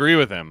can't disagree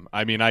with him.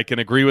 I mean, I can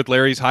agree with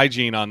Larry's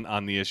hygiene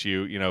on the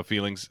issue,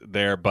 feelings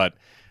there, but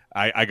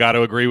I got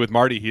to agree with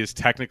Marty. He is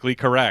technically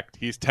correct.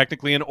 He's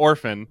technically an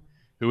orphan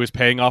who is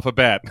paying off a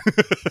bet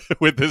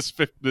with this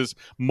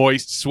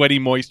sweaty,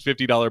 moist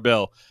 $50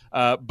 bill.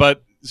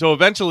 But so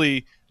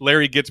eventually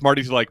Larry gets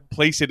Marty to like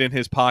place it in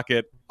his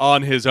pocket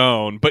on his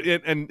own. But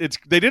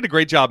they did a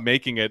great job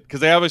making it, because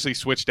they obviously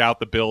switched out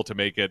the bill to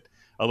make it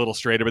a little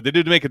straighter, but they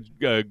did make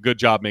a good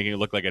job making it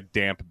look like a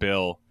damp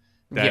bill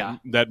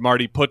that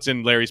Marty puts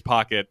in Larry's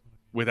pocket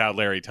without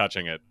Larry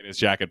touching it in his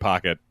jacket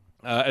pocket.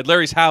 At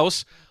Larry's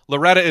house,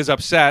 Loretta is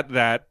upset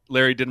that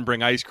Larry didn't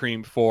bring ice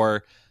cream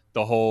for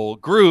the whole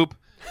group,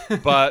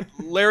 but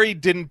Larry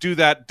didn't do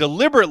that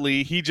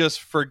deliberately. He just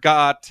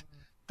forgot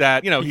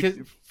that, he forgot to think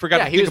about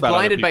other people. He was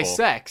blinded by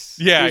sex.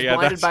 Yeah, he was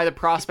blinded by the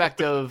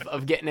prospect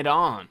of getting it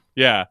on.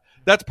 Yeah,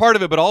 that's part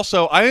of it, but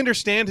also I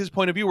understand his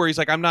point of view where he's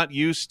like, I'm not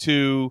used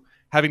to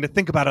having to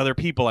think about other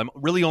people. I'm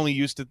really only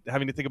used to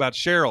having to think about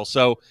Cheryl.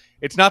 So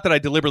it's not that I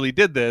deliberately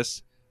did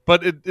this,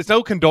 but it's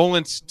no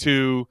condolence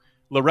to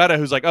Loretta,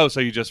 who's like, oh, so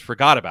you just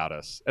forgot about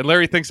us. And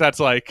Larry thinks that's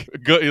like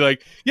good.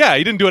 Like, yeah,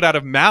 he didn't do it out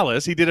of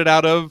malice. He did it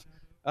out of,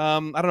 I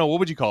don't know, what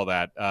would you call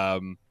that?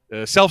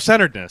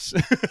 Self-centeredness,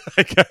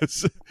 I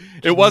guess.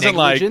 It wasn't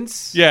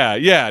negligence?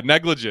 Like, yeah,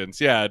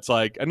 negligence. Yeah, it's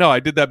like, no, I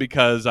did that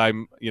because I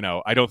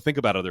don't think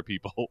about other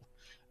people.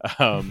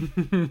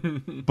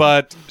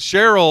 But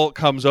Cheryl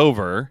comes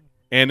over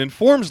and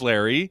informs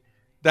Larry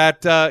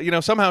that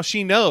somehow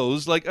she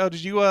knows, like, oh,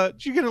 did you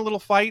get in a little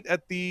fight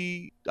at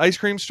the ice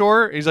cream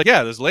store? And he's like,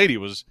 yeah, this lady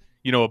was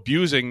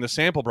abusing the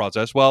sample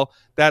process. Well,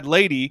 that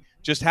lady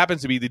just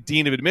happens to be the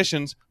dean of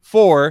admissions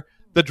for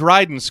the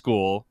Dryden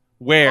School,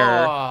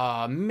 where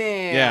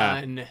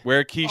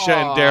where Keisha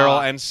and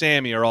Daryl and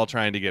Sammy are all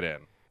trying to get in.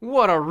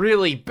 What a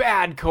really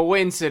bad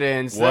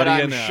coincidence that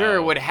I'm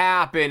sure would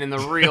happen in the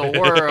real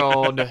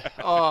world.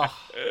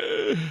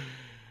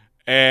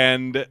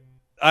 And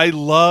I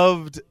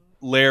loved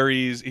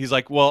Larry's. He's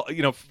like, well,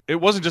 it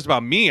wasn't just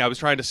about me. I was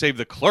trying to save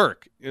the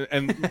clerk.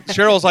 And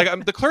Cheryl's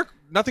like, the clerk,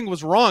 nothing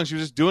was wrong. She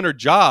was just doing her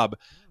job.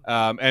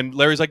 And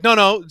Larry's like,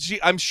 no,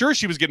 I'm sure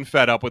she was getting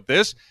fed up with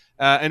this.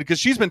 And because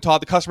she's been taught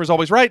the customer's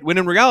always right, when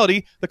in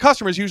reality, the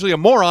customer is usually a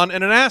moron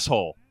and an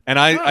asshole. And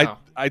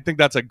I think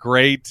that's a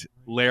great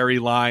Larry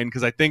line,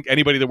 because I think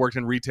anybody that worked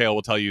in retail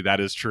will tell you that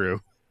is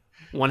true.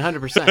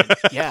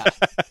 100%. Yeah.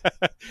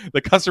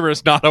 The customer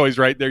is not always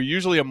right. They're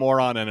usually a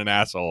moron and an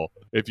asshole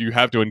if you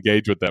have to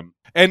engage with them.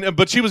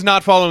 But she was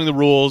not following the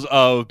rules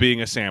of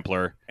being a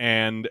sampler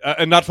and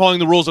not following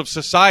the rules of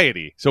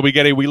society. So we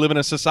live in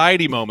a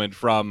society moment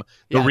from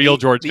the real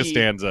George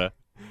Costanza.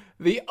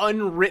 The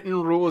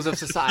unwritten rules of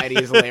society,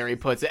 as Larry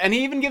puts it. And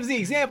he even gives the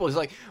example. He's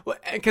like,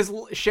 because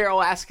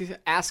Cheryl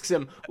asks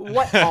him,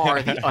 what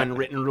are the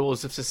unwritten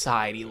rules of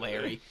society,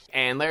 Larry?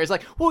 And Larry's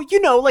like, well,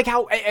 like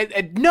how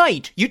at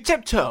night you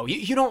tiptoe.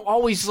 You don't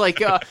always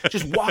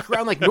just walk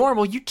around like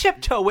normal. You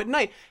tiptoe at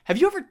night. Have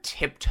you ever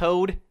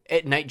tiptoed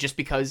at night just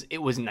because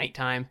it was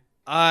nighttime?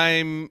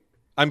 I'm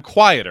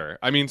quieter.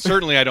 I mean,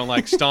 certainly I don't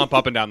like stomp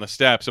up and down the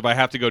steps. If I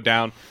have to go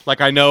down, like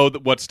I know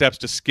what steps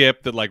to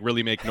skip that like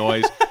really make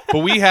noise. But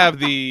we have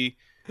the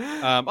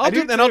I'll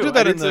do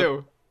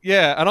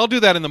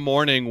that in the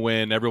morning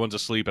when everyone's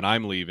asleep and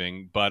I'm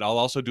leaving, but I'll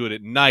also do it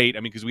at night. I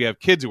mean, because we have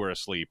kids who are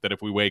asleep, that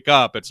if we wake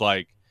up, it's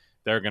like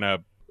they're gonna,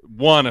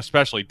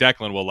 especially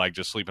Declan will like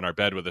just sleep in our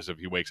bed with us if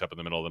he wakes up in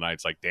the middle of the night.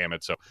 It's like, damn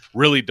it. So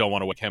really don't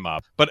want to wake him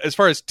up. But as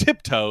far as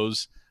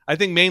tiptoes, I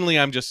think mainly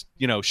I'm just,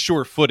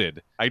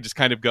 sure-footed. I just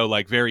kind of go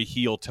like very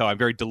heel-toe. I'm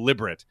very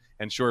deliberate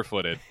and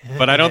sure-footed.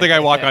 But I don't think I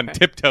walk on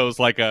tiptoes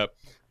like a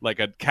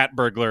cat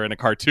burglar in a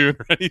cartoon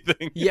or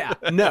anything. Yeah,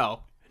 no.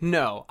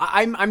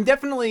 I'm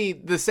definitely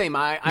the same.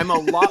 I'm a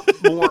lot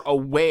more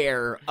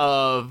aware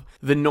of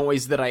the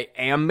noise that I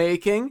am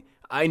making.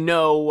 I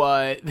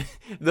know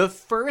the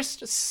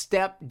first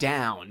step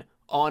down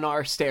on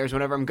our stairs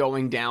whenever I'm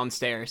going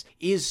downstairs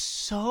is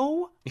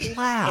so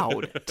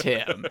loud,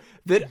 Tim,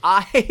 that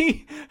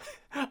I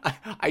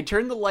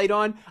turn the light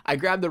on, I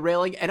grab the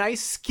railing, and I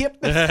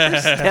skip the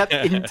first step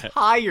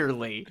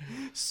entirely.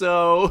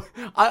 So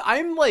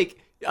I'm like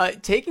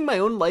taking my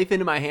own life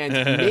into my hands,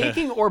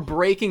 making or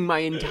breaking my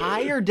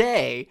entire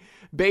day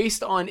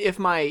based on if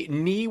my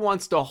knee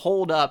wants to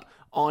hold up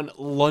on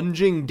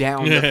lunging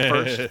down the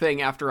first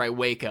thing after I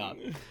wake up.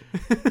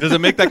 Does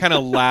it make that kind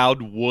of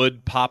loud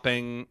wood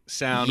popping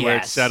sound where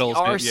it settles?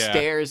 Our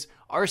stairs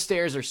are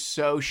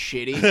so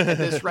shitty at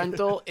this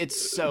rental.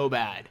 It's so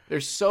bad. They're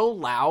so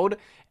loud,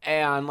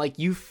 and like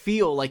you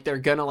feel like they're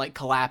gonna like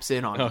collapse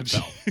in on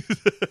themselves.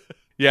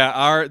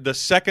 Yeah, the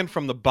second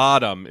from the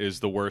bottom is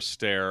the worst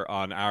stair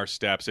on our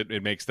steps.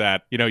 It makes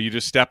that, you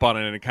just step on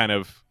it and it kind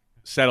of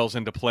settles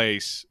into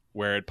place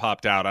where it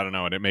popped out. I don't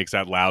know, and it makes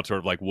that loud sort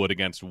of like wood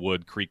against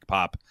wood creak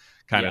pop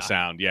kind of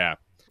sound. Yeah.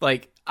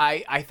 Like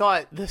I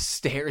thought the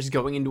stairs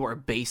going into our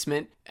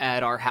basement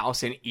at our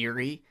house in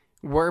Erie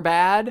were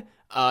bad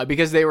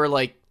because they were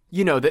like,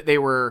 that they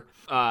were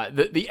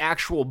the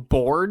actual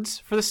boards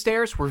for the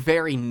stairs were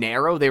very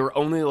narrow. They were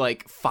only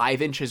like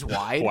 5 inches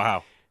wide.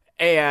 Wow.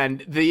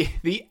 And the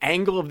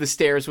angle of the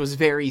stairs was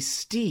very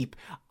steep.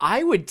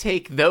 I would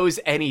take those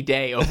any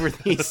day over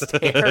these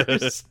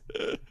stairs.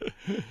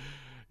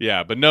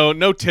 Yeah, but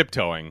no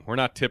tiptoeing. We're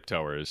not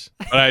tiptoers.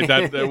 But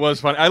that was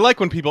fun. I like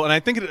when people, and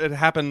I think it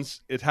happens.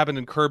 It happened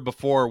in Curb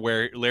before,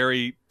 where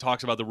Larry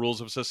talks about the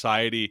rules of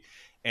society,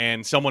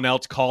 and someone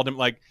else called him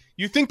like,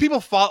 "You think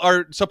people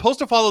are supposed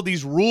to follow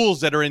these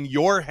rules that are in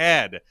your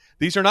head?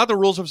 These are not the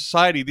rules of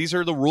society. These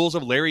are the rules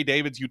of Larry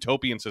David's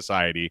utopian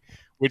society."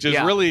 Which is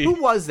really...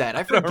 Who was that?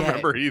 I forget. I don't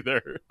remember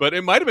either. But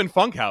it might have been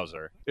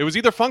Funkhouser. It was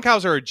either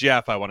Funkhouser or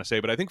Jeff, I want to say.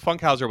 But I think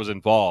Funkhouser was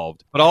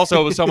involved. But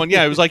also it was someone...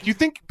 Yeah, it was like, you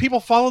think people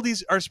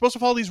are supposed to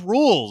follow these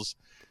rules?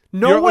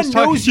 No one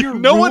knows your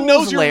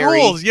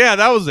rules. Yeah,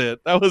 that was it.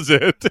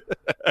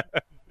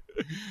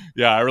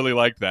 Yeah, I really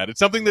liked that. It's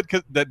something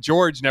that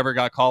George never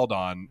got called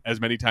on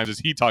as many times as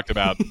he talked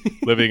about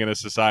living in a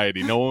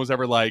society. No one was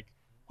ever like,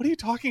 what are you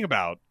talking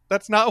about?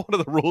 That's not one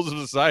of the rules of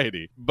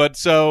society. But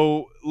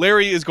so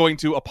Larry is going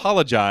to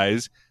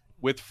apologize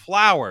with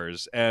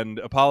flowers and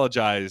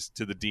apologize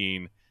to the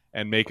dean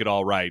and make it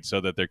all right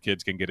so that their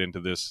kids can get into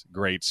this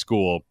great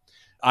school.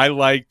 I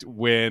liked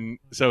when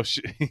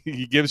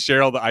he gives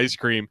Cheryl the ice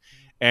cream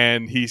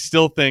and he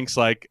still thinks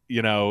like,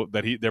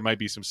 that there might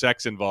be some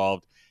sex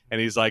involved.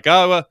 And he's like,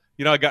 I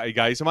got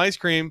you some ice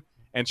cream.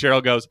 And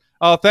Cheryl goes,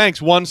 oh,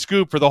 thanks. 1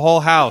 scoop for the whole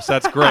house.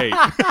 That's great.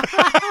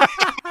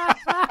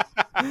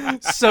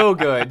 So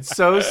good.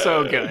 So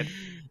good.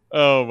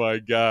 Oh my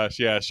gosh.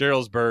 Yeah.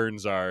 Cheryl's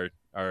burns are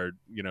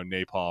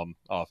napalm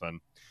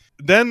often.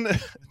 Then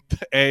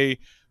a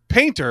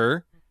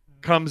painter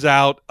comes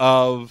out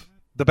of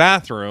the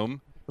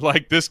bathroom.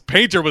 Like, this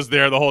painter was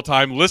there the whole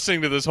time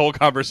listening to this whole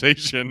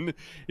conversation.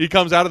 He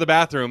comes out of the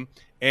bathroom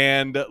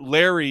and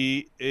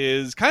Larry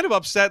is kind of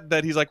upset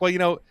that he's like, well,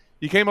 you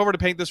came over to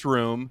paint this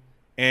room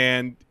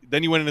and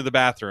then you went into the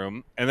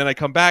bathroom and then I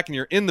come back and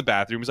you're in the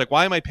bathroom. He's like,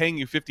 why am I paying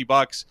you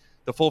 $50,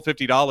 the full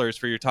 $50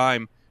 for your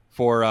time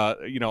for,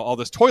 all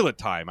this toilet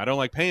time? I don't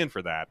like paying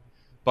for that.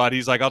 But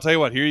he's like, I'll tell you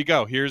what, here you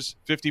go. Here's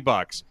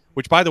 $50,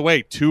 which, by the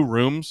way, 2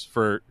 rooms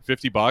for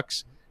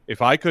 $50. If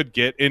I could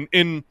get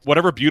in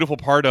whatever beautiful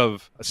part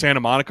of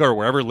Santa Monica or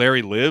wherever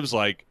Larry lives,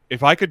 like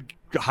if I could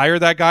hire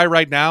that guy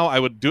right now, I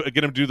would get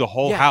him to do the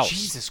whole house.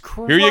 Jesus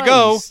Christ. Here you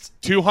go.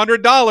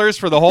 $200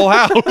 for the whole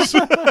house.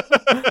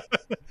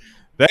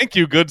 Thank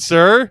you, good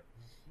sir.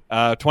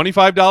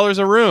 $25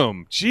 a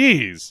room.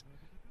 Jeez.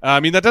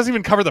 That doesn't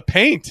even cover the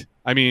paint.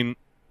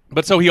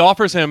 But so he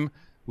offers him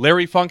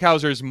Larry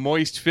Funkhouser's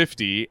Moist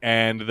 50,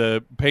 and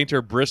the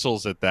painter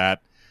bristles at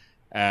that.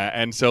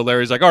 And so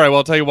Larry's like, all right, well,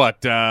 I'll tell you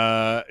what.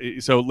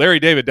 So Larry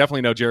David,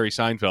 definitely know Jerry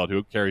Seinfeld,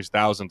 who carries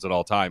thousands at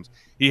all times.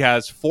 He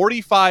has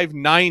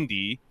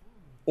 $45.90,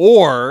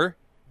 or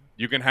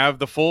you can have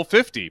the full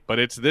 50, but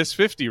it's this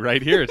 50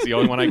 right here. It's the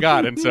only one I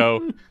got. And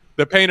so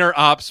the painter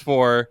opts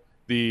for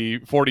the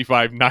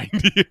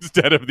 $45.90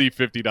 instead of the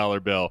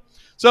 $50 bill.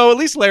 So at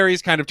least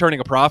Larry's kind of turning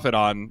a profit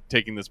on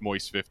taking this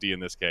Moist 50 in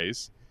this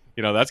case.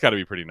 That's got to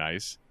be pretty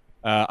nice.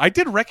 I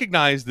did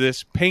recognize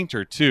this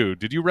painter too.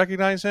 Did you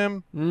recognize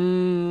him?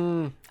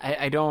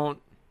 I don't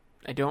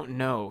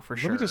know for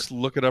sure. Let me just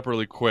look it up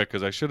really quick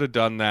because I should have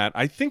done that.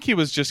 I think he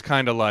was just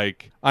kind of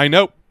like, I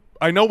know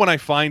when I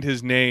find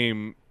his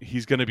name,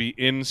 he's going to be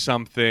in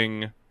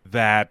something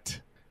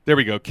that. There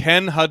we go.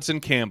 Ken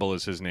Hudson Campbell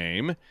is his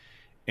name,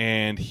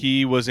 and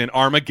he was in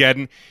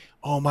Armageddon.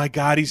 Oh my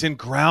God, he's in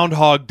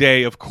Groundhog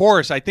Day. Of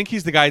course. I think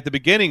he's the guy at the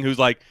beginning who's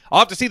like, I'll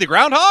have to see the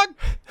groundhog?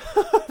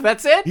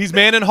 That's it? He's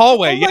Man in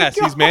Hallway. Oh yes,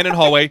 God. He's Man in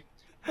Hallway.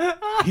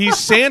 He's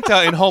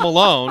Santa in Home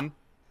Alone.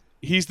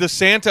 He's the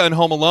Santa in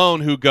Home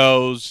Alone who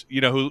goes,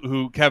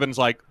 who Kevin's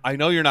like, I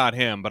know you're not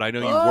him, but I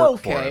know you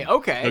work for him.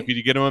 Okay. So could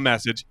you get him a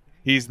message?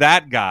 He's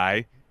that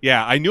guy.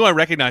 Yeah, I knew I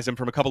recognized him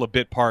from a couple of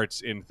bit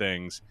parts in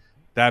things.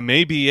 That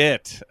may be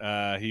it.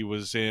 He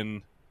was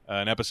in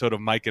an episode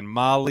of Mike and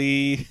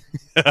Molly.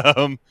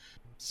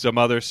 Some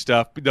other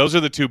stuff. Those are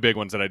the 2 big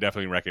ones that I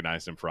definitely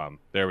recognized him from.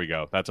 There we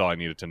go. That's all I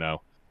needed to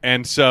know.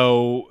 And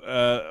so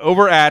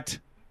over at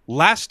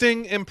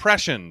Lasting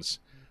Impressions,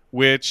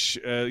 which,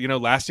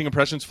 Lasting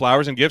Impressions,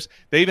 Flowers and Gifts,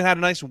 they even had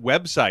a nice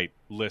website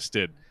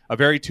listed, a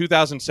very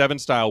 2007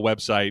 style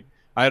website.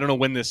 I don't know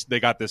when they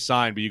got this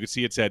sign, but you could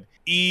see it said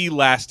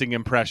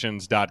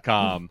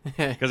elastingimpressions.com.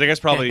 Because I guess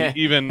probably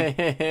even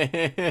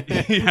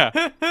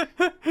yeah.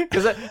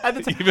 Because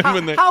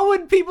how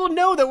would people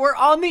know that we're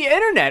on the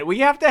internet? We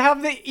have to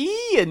have the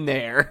E in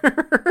there.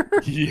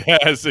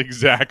 Yes,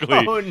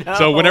 exactly. Oh, no.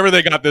 So whenever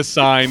they got this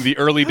sign, the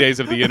early days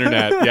of the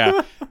internet,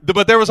 yeah.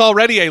 But there was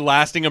already a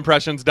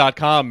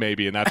lastingimpressions.com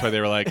maybe, and that's why they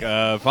were like,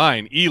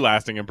 fine,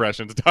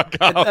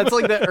 elastingimpressions.com. That's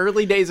like the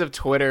early days of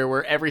Twitter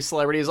where every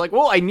celebrity is like,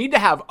 well, I need to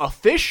have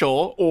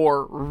official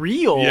or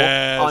real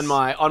on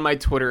my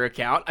Twitter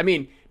account.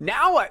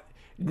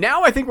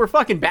 Now I think we're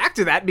fucking back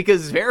to that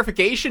because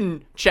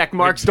verification check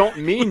marks don't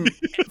mean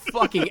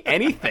fucking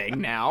anything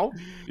now.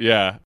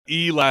 Yeah.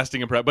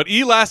 Lasting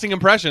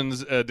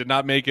Impressions did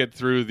not make it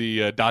through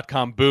the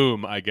 .com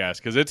boom, I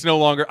guess, because it's no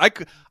longer.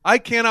 I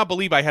cannot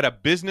believe I had a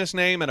business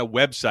name and a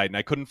website and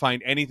I couldn't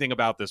find anything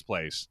about this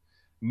place.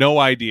 No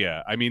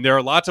idea. There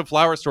are lots of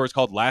flower stores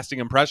called Lasting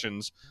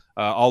Impressions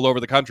all over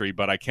the country,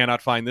 but I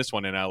cannot find this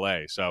one in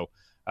LA. So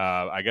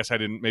I guess I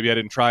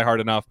didn't try hard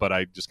enough, but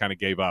I just kind of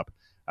gave up.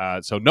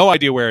 So no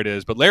idea where it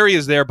is, but Larry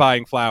is there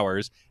buying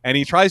flowers, and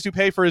he tries to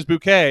pay for his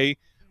bouquet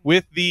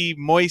with the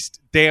Moist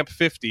Damp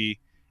 50,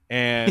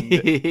 and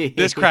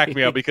this cracked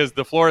me up because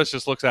the florist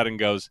just looks at it and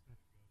goes,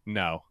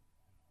 no.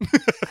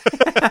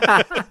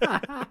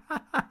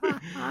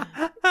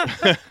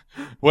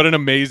 What an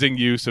amazing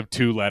use of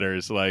 2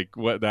 letters. Like,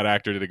 what that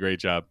actor did a great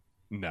job.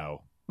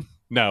 No.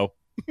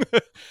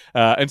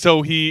 And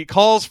so he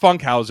calls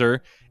Funkhouser,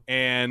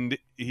 and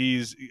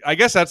I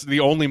guess that's the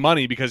only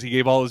money because he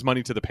gave all his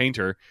money to the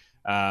painter.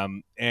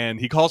 And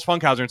he calls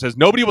Funkhouser and says,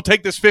 nobody will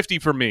take this 50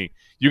 from me.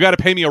 You got to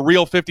pay me a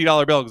real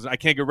 $50 bill because I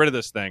can't get rid of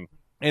this thing.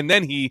 And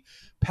then he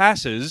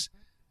passes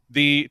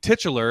the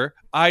titular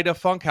Ida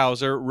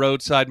Funkhouser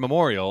Roadside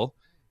Memorial,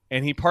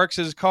 and he parks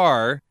his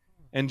car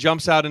and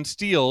jumps out and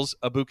steals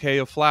a bouquet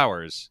of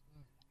flowers.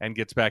 and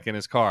gets back in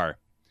his car.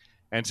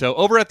 And so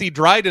over at the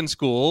Dryden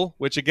School,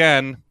 which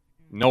again,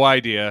 no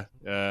idea.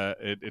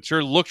 It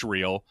sure looked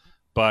real,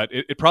 but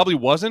it probably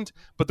wasn't.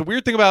 But the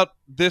weird thing about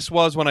this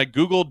was when I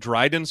Googled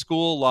Dryden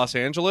School, Los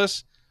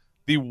Angeles,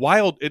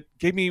 it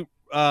gave me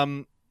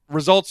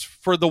results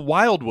for the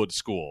Wildwood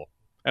School.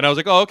 And I was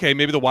like, oh, okay,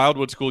 maybe the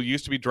Wildwood School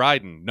used to be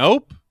Dryden.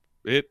 Nope.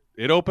 It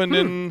opened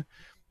in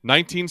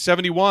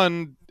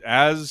 1971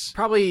 as...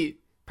 Probably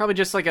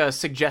just like a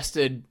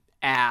suggested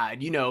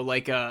ad,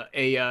 like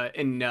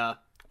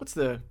what's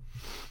the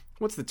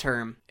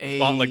term?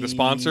 Like the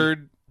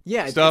sponsored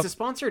It's stuff? a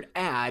sponsored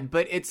ad,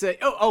 but it's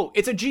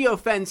it's a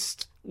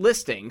geofenced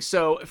listing.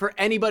 So for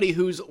anybody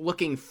who's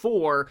looking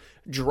for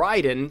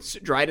Dryden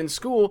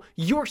School,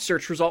 your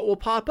search result will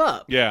pop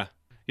up. Yeah.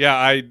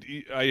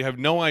 I have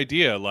no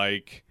idea,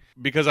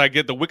 because I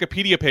get the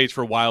Wikipedia page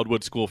for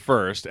Wildwood School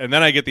first, and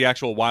then I get the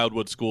actual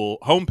Wildwood School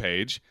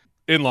homepage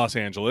in Los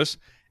Angeles,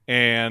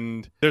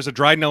 and there's a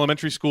Dryden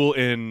Elementary School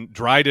in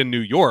Dryden, New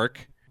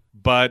York,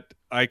 but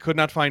I could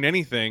not find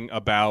anything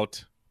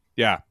about...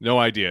 Yeah, no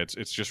idea.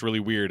 It's just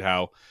really weird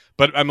how...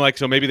 But I'm like,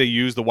 so maybe they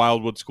use the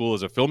Wildwood School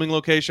as a filming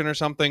location or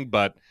something,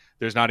 but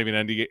there's not even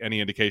any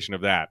indication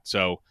of that.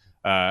 So,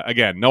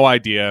 again, no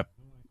idea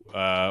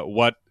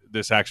what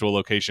this actual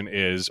location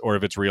is or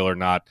if it's real or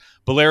not.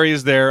 But Larry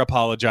is there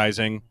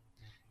apologizing,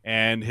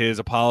 and his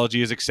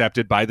apology is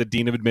accepted by the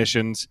Dean of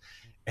Admissions.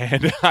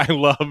 And I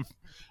love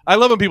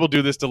when people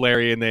do this to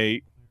Larry,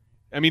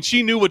 and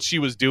she knew what she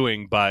was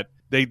doing, but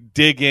they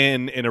dig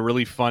in a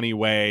really funny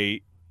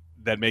way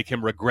that make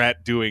him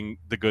regret doing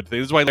the good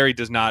things. This is why Larry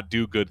does not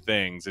do good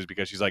things, is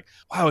because she's like,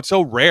 wow, it's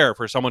so rare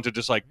for someone to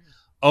just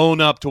own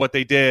up to what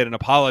they did and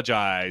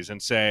apologize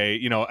and say,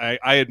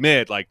 I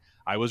admit,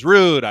 I was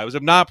rude, I was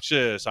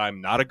obnoxious,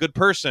 I'm not a good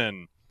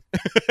person.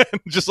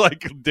 Just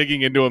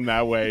digging into him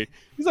that way.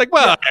 He's like,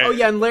 well... Oh,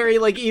 yeah, and Larry,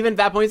 even at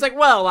that point, he's like,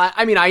 well, I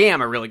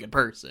am a really good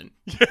person.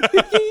 You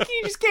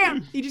just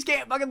can't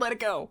fucking let it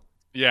go.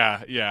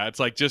 Yeah, it's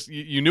just,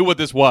 you knew what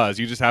this was.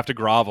 You just have to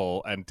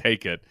grovel and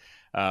take it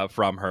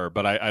from her.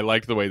 But I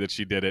liked the way that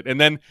she did it. And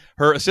then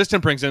her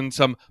assistant brings in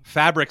some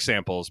fabric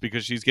samples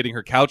because she's getting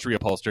her couch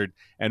reupholstered.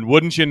 And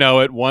wouldn't you know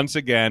it, once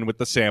again, with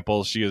the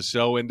samples, she is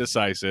so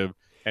indecisive.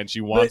 And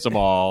she wants them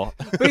all.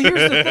 But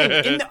here's the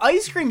thing. In the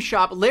ice cream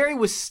shop, Larry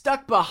was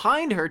stuck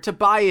behind her to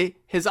buy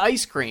his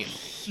ice cream.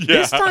 Yeah.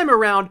 This time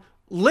around,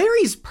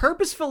 Larry's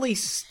purposefully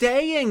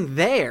staying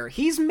there.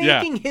 He's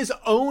making his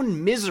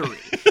own misery.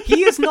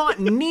 He is not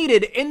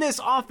needed in this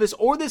office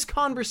or this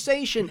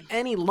conversation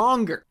any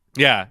longer.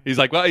 Yeah. He's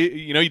like, well,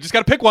 you just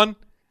got to pick one.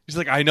 She's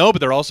like, I know, but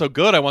they're all so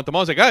good. I want them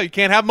all. He's like, oh, you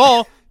can't have them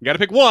all. You got to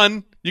pick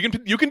one. You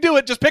can do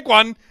it. Just pick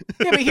one.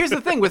 Yeah, but here's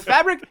the thing. With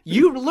fabric,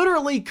 you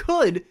literally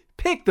could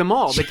pick them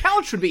all. The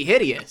couch would be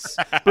hideous,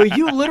 but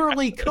you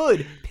literally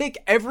could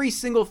pick every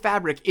single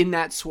fabric in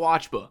that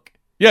swatch book.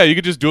 Yeah, you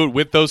could just do it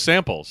with those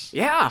samples.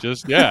 Yeah.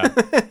 Just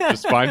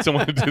find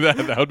someone to do that.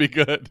 That would be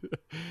good.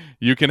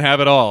 You can have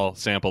it all,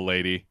 sample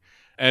lady.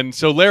 And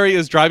so Larry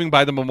is driving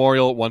by the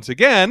memorial once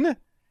again,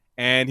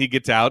 and he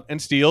gets out and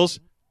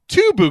steals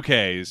 2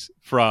 bouquets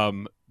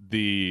from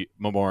the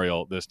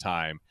memorial this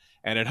time.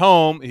 And at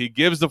home, he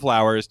gives the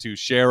flowers to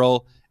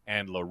Cheryl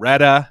and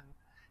Loretta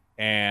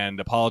and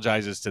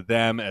apologizes to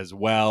them as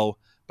well.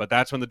 But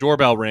that's when the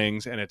doorbell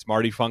rings, and it's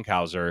Marty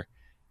Funkhouser.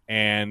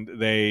 And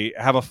they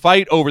have a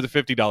fight over the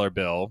 $50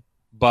 bill.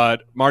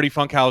 But Marty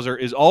Funkhouser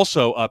is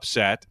also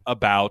upset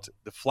about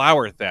the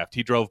flower theft.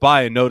 He drove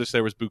by and noticed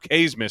there was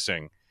bouquets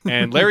missing.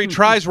 And Larry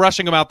tries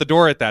rushing him out the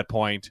door at that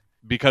point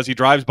because he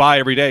drives by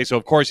every day. So,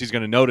 of course, he's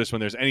going to notice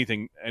when there's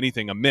anything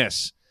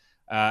amiss.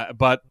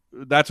 But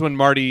that's when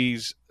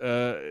Marty's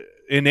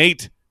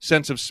innate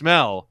sense of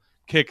smell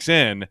kicks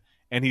in,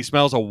 and he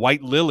smells a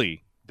white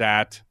lily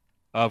that,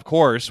 of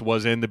course,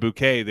 was in the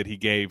bouquet that he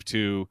gave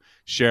to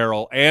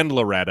Cheryl and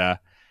Loretta.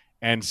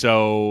 And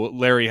so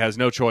Larry has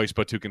no choice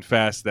but to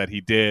confess that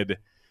he did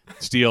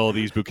steal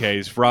these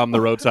bouquets from the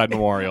Roadside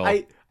Memorial.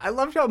 I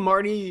loved how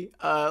Marty,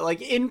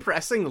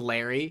 impressing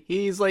Larry,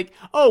 he's like,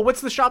 oh,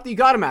 what's the shop that you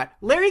got him at?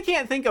 Larry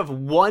can't think of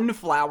one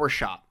flower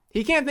shop.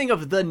 He can't think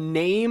of the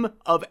name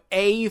of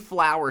a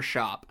flower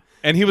shop.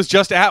 And he was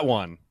just at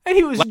one. And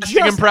he was Lasting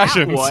just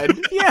Impressions. at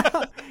one.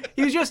 Yeah.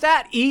 He was just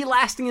at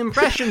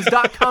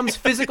elastingimpressions.com's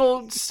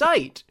physical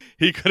site.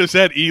 He could have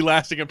said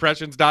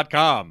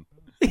elastingimpressions.com.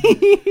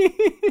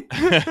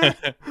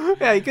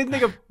 Yeah, he couldn't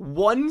think of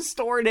one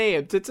store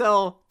name to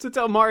tell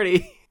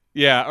Marty.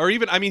 Yeah, or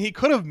even, he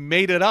could have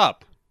made it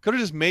up. Could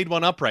have just made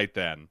one up right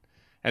then.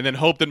 And then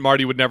hoped that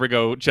Marty would never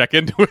go check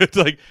into it.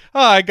 Like,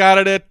 oh, I got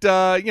it at,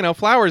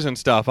 Flowers and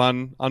Stuff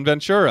on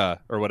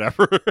Ventura or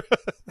whatever.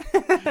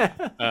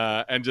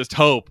 And just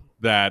hope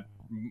that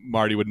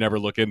Marty would never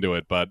look into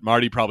it. But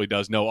Marty probably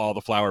does know all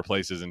the flower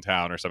places in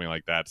town or something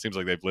like that. Seems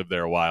like they've lived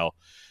there a while.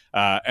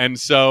 And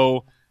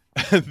so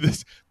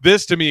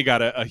this to me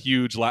got a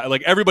huge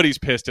like everybody's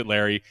pissed at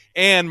Larry,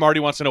 and Marty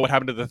wants to know what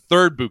happened to the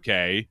third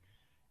bouquet.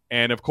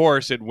 And of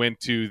course it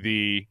went to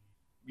the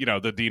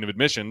Dean of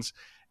Admissions.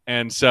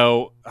 And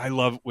so I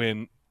love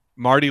when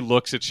Marty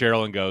looks at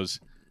Cheryl and goes,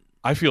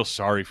 I feel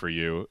sorry for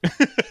you.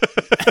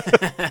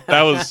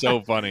 That was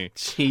so funny.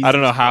 Jesus I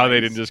don't know how Christ.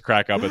 they didn't just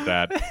crack up at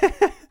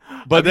that.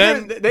 But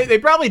then they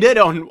probably did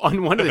on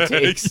one of the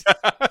takes.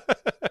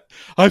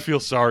 I feel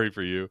sorry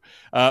for you.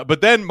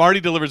 But then Marty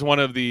delivers one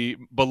of the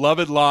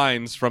beloved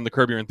lines from the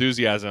Curb Your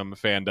Enthusiasm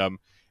fandom.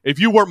 If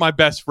you weren't my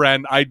best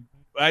friend, I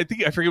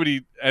think I forget what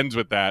he ends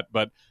with that,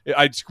 but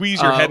I'd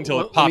squeeze your head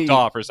until it popped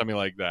off or something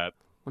like that.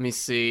 Let me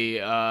see.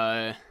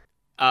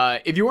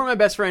 If you weren't my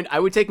best friend, I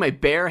would take my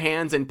bare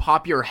hands and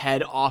pop your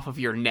head off of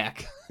your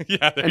neck.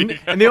 Yeah,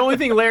 and the only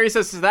thing Larry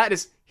says to that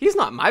is, he's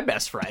not my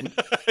best friend.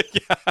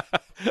 Yeah,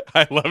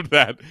 I loved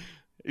that.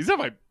 He's not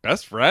my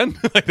best friend.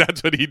 Like,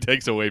 that's what he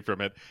takes away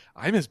from it.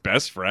 I'm his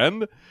best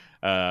friend.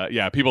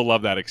 Yeah, people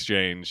love that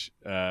exchange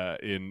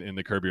in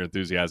the Curb Your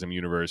Enthusiasm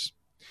universe.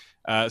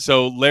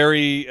 So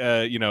Larry,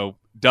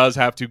 does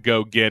have to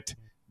go get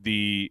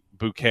the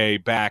bouquet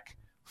back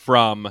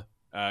from.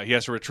 He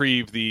has to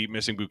retrieve the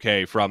missing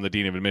bouquet from the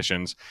Dean of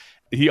Admissions.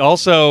 He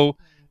also,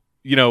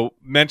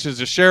 mentions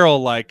to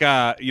Cheryl, like,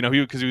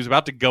 because he was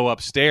about to go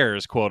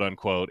upstairs, quote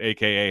unquote,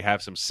 aka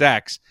have some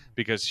sex,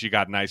 because she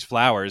got nice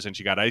flowers and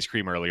she got ice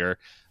cream earlier.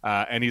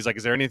 And he's like,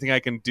 is there anything I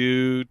can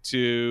do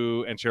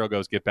to? And Cheryl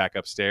goes, get back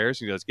upstairs.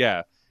 And he goes,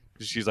 yeah.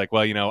 She's like,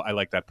 well, I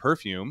like that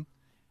perfume.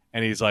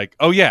 And he's like,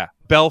 oh yeah,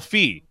 Belle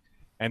Fee.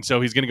 And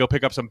so he's going to go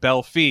pick up some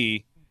Belle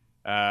Fee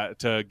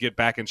to get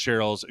back in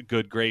Cheryl's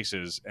good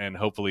graces and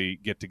hopefully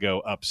get to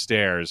go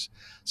upstairs.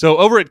 So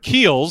over at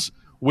Kiehl's,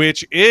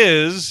 which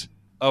is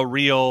a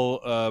real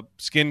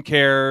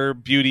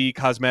skincare, beauty,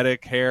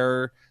 cosmetic,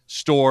 hair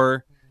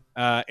store,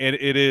 and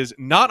it is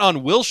not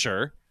on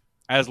Wilshire,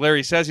 as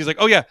Larry says. He's like,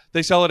 oh yeah,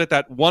 they sell it at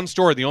that one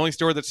store, the only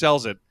store that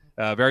sells it.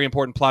 Very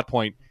important plot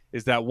point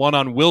is that one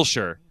on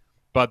Wilshire.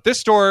 But this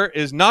store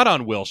is not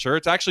on Wilshire.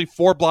 It's actually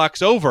 4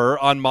 blocks over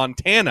on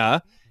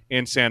Montana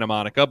in Santa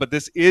Monica, but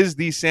this is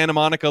the Santa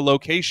Monica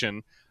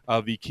location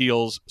of the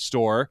Kiehl's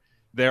store.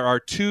 There are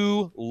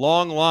 2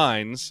 long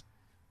lines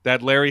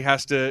that Larry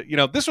has to,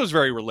 this was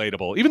very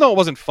relatable. Even though it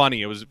wasn't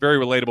funny, it was very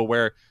relatable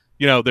where,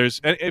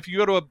 if you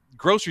go to a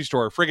grocery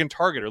store, friggin'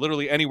 Target, or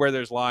literally anywhere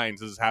there's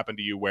lines, this has happened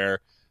to you where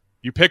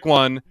you pick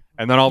one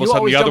and then all of a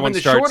sudden the other one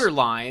starts. You always jump in the shorter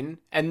line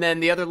and then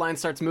the other line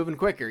starts moving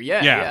quicker.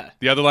 Yeah.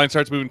 The other line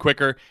starts moving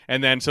quicker.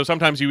 And then, so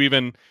sometimes you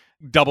even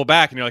double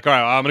back and you're like, all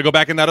right, well, I'm going to go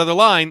back in that other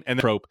line, and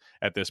then trope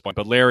at this point.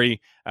 But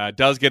Larry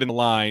does get in the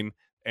line,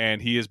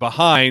 and he is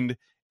behind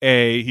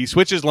he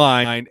switches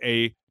line,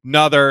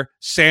 another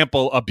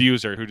sample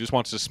abuser who just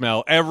wants to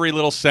smell every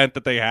little scent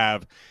that they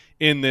have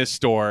in this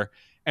store.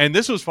 And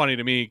this was funny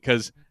to me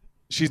because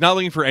she's not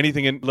looking for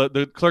anything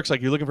the clerk's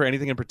like, you're looking for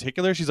anything in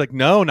particular? She's like,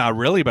 no, not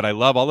really, but I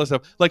love all this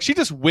stuff. Like, she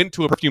just went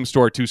to a perfume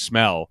store to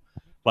smell,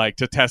 like,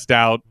 to test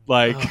out,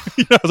 like,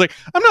 I was like,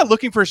 I'm not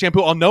looking for a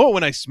shampoo. I'll know it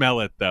when I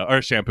smell it, though.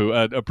 Or shampoo,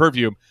 a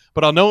perfume,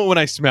 but I'll know it when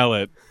I smell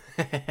it.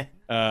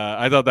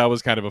 I thought that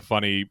was kind of a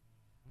funny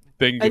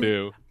thing to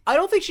do. I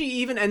don't think she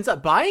even ends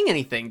up buying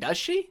anything, does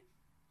she?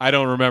 I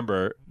don't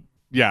remember.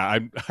 Yeah,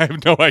 I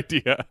have no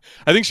idea.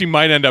 I think she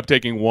might end up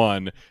taking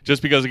one,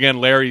 just because, again,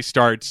 Larry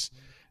starts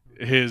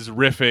his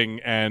riffing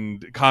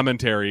and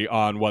commentary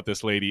on what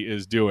this lady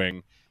is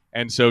doing.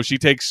 And so she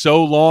takes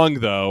so long,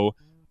 though,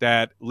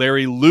 that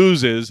Larry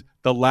loses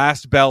the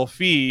last Belle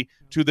Fee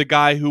to the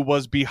guy who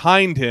was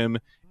behind him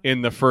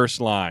in the first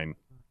line.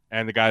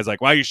 And the guy's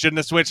like, well, you shouldn't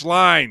have switched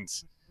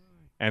lines.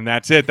 And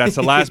that's it. That's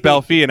the last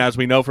Belle Fee. And as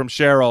we know from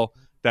Cheryl,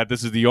 that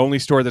this is the only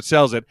store that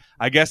sells it.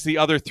 I guess the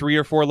other 3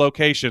 or 4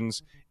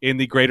 locations in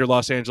the greater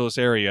Los Angeles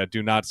area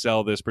do not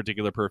sell this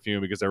particular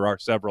perfume, because there are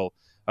several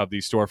of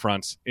these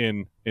storefronts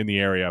in the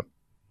area.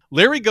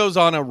 Larry goes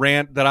on a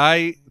rant that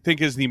I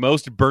think is the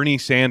most Bernie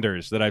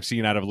Sanders that I've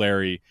seen out of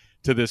Larry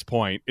to this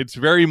point. It's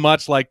very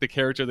much like the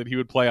character that he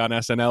would play on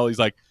SNL. He's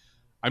like,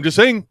 I'm just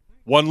saying,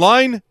 one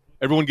line,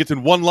 everyone gets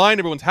in one line,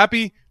 everyone's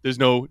happy. There's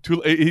no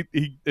two.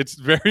 It's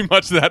very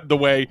much that the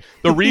way.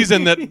 The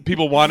reason that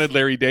people wanted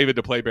Larry David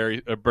to play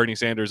Bernie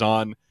Sanders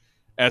on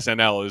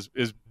SNL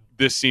is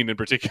this scene in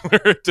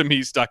particular to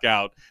me stuck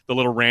out. The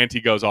little rant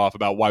he goes off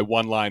about why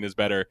one line is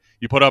better.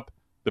 You put up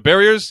the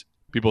barriers,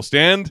 people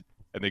stand,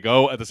 and they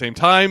go at the same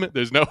time.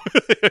 There's no.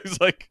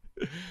 It's like,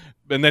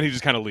 and then he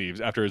just kind of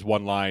leaves after his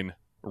one line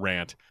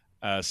rant,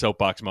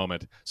 soapbox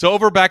moment. So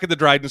over back at the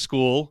Dryden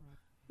School,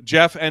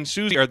 Jeff and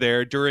Susie are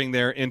there during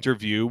their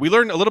interview. We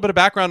learn a little bit of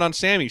background on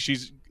Sammy.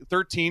 She's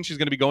 13. She's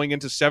going to be going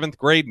into 7th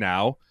grade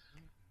now.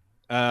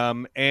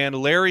 And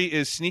Larry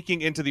is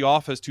sneaking into the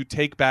office to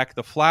take back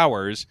the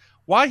flowers.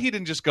 Why he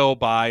didn't just go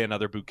buy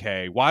another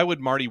bouquet? Why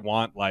would Marty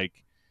want,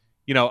 like,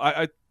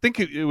 I think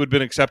it would have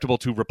been acceptable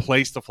to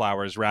replace the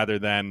flowers rather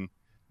than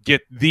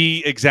get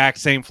the exact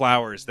same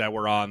flowers that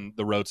were on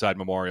the roadside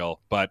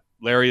memorial. But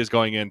Larry is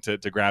going in to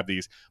grab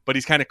these, but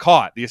he's kind of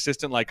caught. The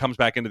assistant comes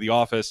back into the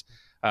office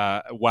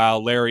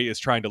while Larry is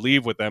trying to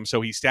leave with them.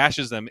 So he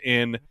stashes them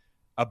in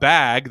a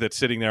bag that's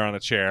sitting there on a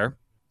chair.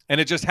 And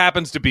it just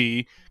happens to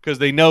be because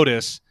they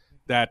notice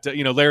that,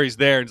 Larry's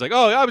there. And he's like,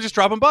 oh, I was just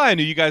dropping by. I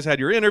knew you guys had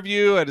your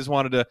interview. I just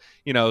wanted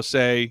to,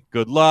 say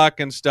good luck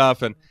and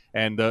stuff. And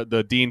And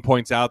the dean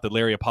points out that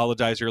Larry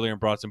apologized earlier and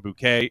brought a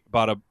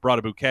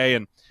bouquet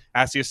and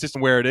asked the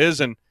assistant where it is,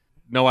 and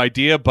no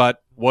idea.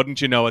 But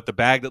wouldn't you know it, the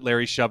bag that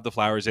Larry shoved the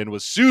flowers in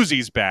was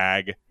Susie's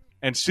bag.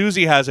 And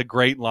Susie has a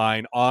great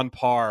line on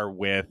par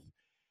with,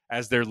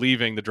 as they're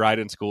leaving the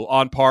Dryden School,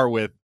 on par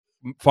with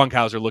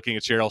Funkhouser looking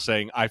at Cheryl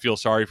saying, "I feel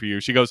sorry for you."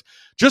 She goes,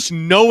 "Just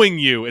knowing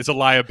you is a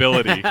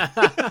liability."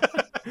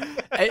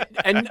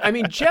 and I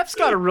mean, Jeff's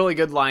got a really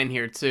good line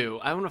here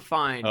too. I want to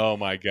find. Oh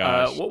my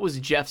gosh! What was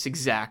Jeff's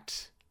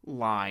exact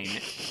line?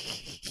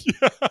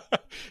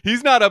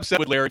 He's not upset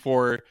with Larry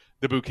for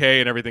the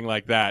bouquet and everything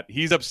like that.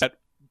 He's upset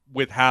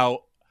with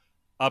how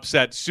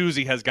upset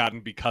Susie has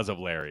gotten because of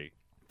Larry.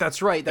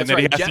 That's right. That's and then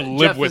right. he has to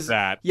live with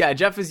that. Yeah,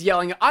 Jeff is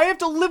yelling, "I have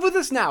to live with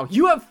this now.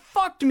 You have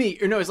fucked me."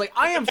 Or no, he's like,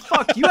 "I am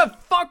fucked. You have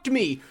fucked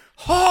me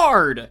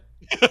hard."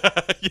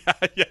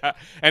 yeah.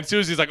 And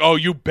Susie's like, "Oh,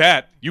 you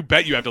bet you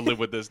have to live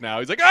with this now."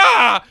 He's like,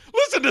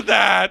 listen to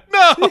that.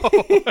 No.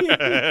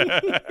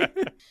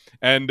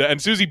 and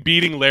Susie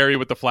beating Larry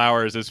with the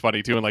flowers is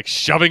funny too, and like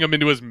shoving them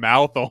into his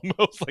mouth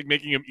almost, like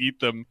making him eat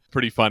them.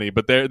 Pretty funny,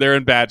 but they're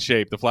in bad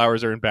shape. The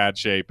flowers are in bad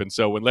shape, and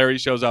so when Larry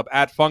shows up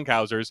at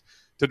Funkhouser's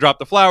to drop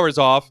the flowers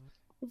off,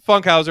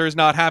 Funkhouser is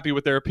not happy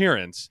with their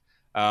appearance.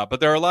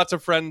 But there are lots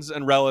of friends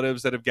and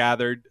relatives that have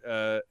gathered,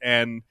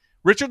 and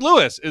Richard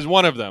Lewis is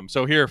one of them.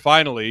 So here,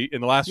 finally,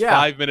 in the last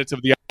 5 minutes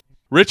of the episode,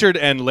 Richard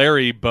and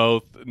Larry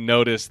both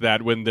notice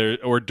that when their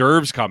hors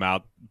d'oeuvres come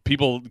out,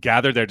 people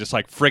gather there just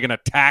like friggin'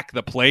 attack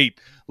the plate,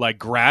 like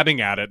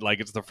grabbing at it like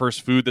it's the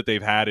first food that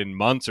they've had in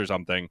months or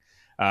something.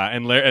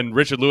 And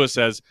Richard Lewis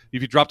says,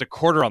 if you dropped a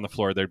quarter on the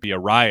floor, there'd be a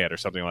riot or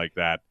something like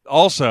that.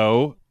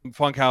 Also,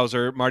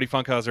 Marty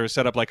Funkhouser has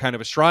set up like kind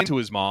of a shrine to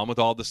his mom with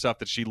all the stuff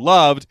that she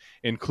loved,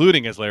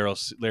 including, as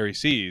Larry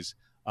sees,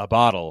 a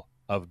bottle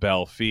of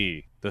Belle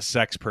Fee, the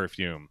sex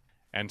perfume.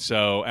 And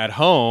so at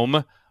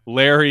home,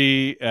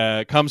 Larry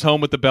comes home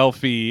with the Belle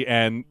Fee,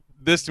 and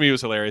this to me was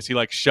hilarious. He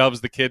like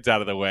shoves the kids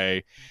out of the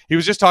way. He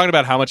was just talking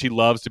about how much he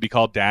loves to be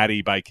called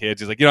daddy by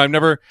kids. He's like, I've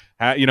never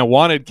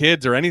wanted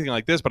kids or anything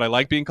like this, but I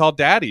like being called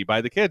daddy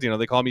by the kids.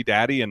 They call me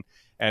daddy,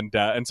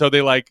 and so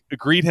they like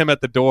greet him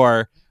at the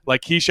door.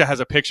 Like Keisha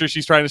has a picture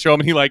she's trying to show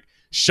him, and he like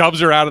shoves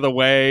her out of the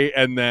way.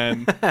 And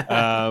then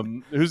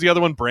who's the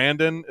other one?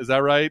 Brandon, is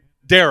that right?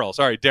 Daryl.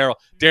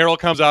 Daryl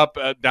comes up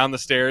down the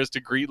stairs to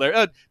greet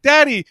Larry.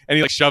 Daddy! And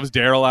he like shoves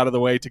Daryl out of the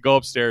way to go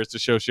upstairs to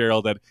show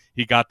Cheryl that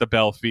he got the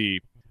Belle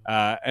Fee.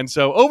 And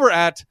so over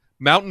at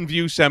Mountain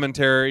View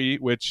Cemetery,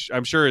 which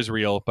I'm sure is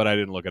real, but I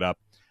didn't look it up.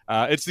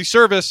 It's the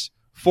service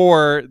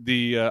for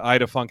the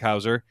Ida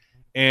Funkhouser.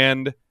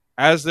 And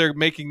as they're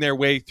making their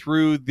way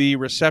through the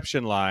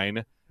reception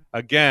line,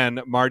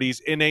 again,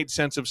 Marty's innate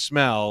sense of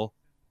smell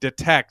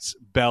detects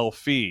Belle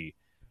Fee.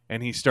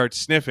 And he starts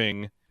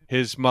sniffing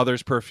his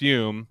mother's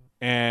perfume.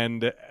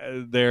 And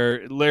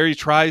Larry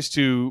tries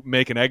to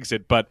make an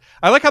exit, but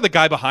I like how the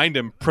guy behind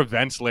him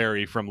prevents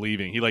Larry from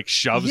leaving. He like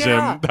shoves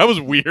him. That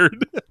was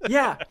weird.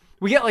 Yeah,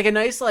 we get like a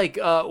nice like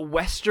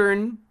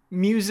Western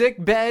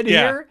music bed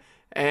here,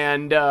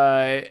 and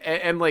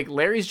like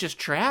Larry's just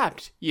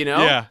trapped.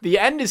 Yeah. The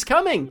end is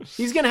coming.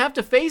 He's gonna have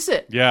to face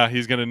it. Yeah,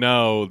 he's gonna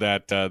know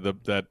that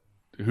that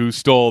who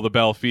stole the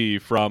Belle Fee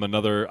from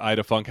another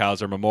Ida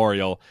Funkhouser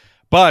memorial.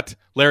 But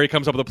Larry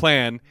comes up with a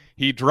plan.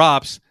 He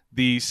drops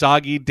the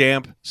soggy,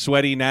 damp,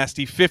 sweaty,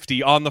 nasty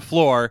 50 on the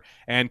floor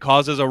and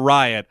causes a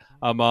riot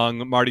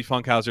among Marty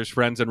Funkhouser's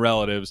friends and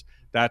relatives.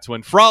 That's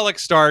when Frolic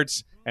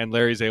starts, and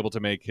Larry's able to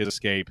make his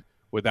escape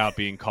without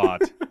being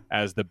caught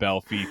as the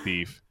Belle Fee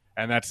thief.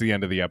 And that's the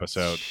end of the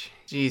episode.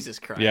 Jesus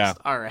Christ. Yeah.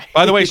 All right.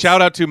 By the way,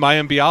 shout out to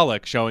Mayim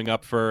Bialik showing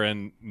up for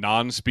a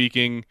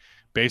non-speaking,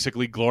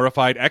 basically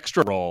glorified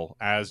extra role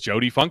as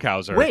Jodie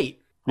Funkhouser. Wait.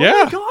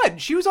 Oh my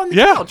God, she was on the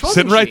couch, wasn't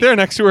sitting right she? there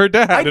next to her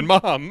dad and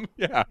mom.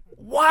 Yeah.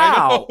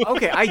 Wow.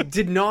 Okay, I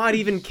did not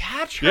even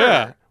catch her.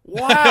 Yeah.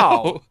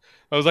 Wow.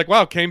 I was like,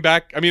 wow, came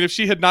back. I mean, if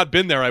she had not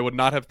been there, I would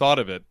not have thought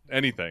of it.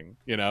 Anything,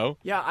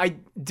 Yeah, I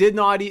did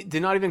not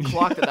even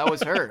clock that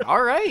was her.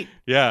 All right.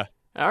 Yeah.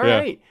 All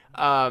right.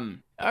 All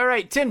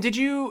right, Tim, what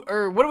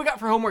do we got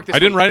for homework this week? I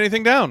didn't write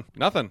anything down.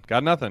 Nothing.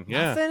 Got nothing.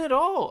 Yeah. Nothing at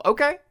all.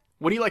 Okay.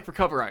 What do you like for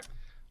cover art?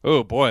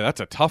 Oh, boy,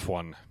 that's a tough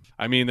one.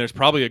 I mean, there's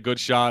probably a good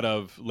shot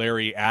of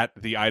Larry at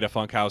the Ida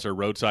Funkhouser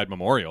Roadside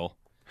Memorial.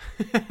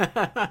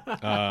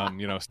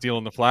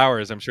 Stealing the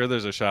flowers. I'm sure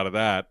there's a shot of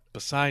that.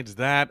 Besides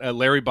that,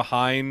 Larry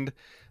behind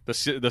the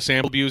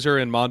sample abuser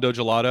in Mondo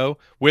Gelato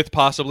with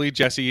possibly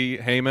Jesse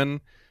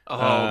Heyman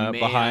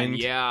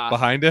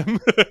behind him.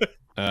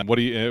 What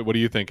do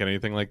you think?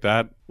 Anything like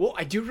that? Well,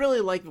 I do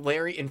really like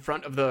Larry in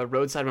front of the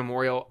Roadside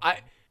Memorial.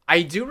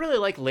 I do really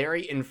like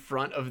Larry in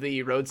front of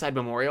the Roadside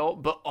Memorial,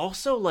 but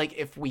also, like,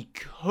 if we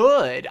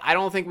could, I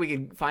don't think we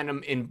could find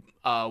him in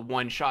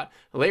one shot.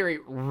 Larry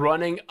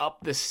running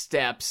up the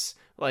steps,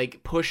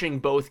 like, pushing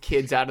both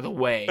kids out of the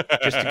way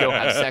just to go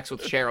have sex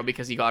with Cheryl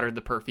because he got her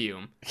the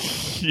perfume.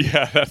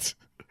 Yeah, that's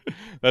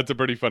a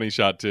pretty funny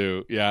shot,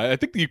 too. Yeah, I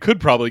think you could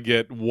probably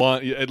get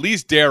one, at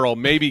least Daryl,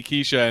 maybe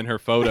Keisha in her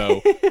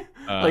photo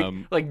like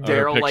or a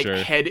Daryl like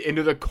picture. head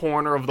into the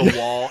corner of the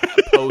wall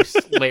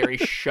post Larry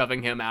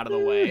shoving him out of the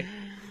way.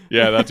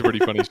 Yeah, that's a pretty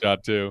funny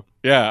shot too.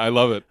 Yeah, I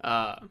love it.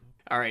 All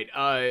right,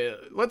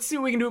 let's see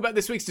what we can do about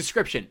this week's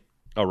description.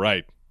 All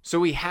right. So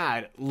we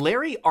had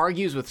Larry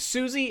argues with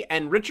Susie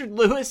and Richard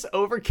Lewis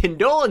over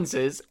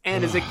condolences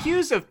and is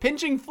accused of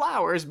pinching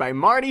flowers by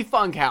Marty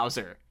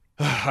Funkhouser.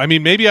 I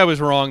mean, maybe I was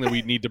wrong that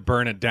we need to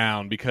burn it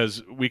down,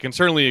 because we can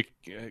certainly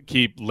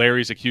keep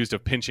Larry's accused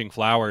of pinching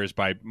flowers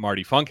by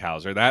Marty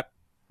Funkhouser.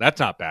 That's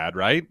not bad,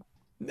 right?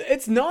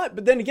 It's not,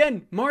 but then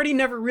again, Marty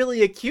never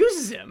really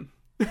accuses him.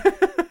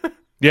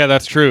 Yeah,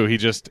 that's true. He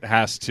just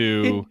has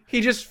to... He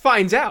just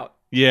finds out.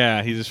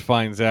 Yeah, he just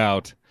finds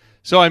out.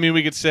 So, I mean,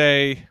 we could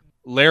say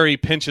Larry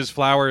pinches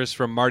flowers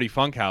from Marty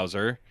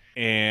Funkhouser,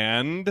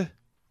 and,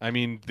 I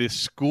mean, the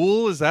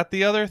school, is that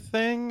the other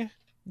thing?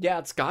 Yeah,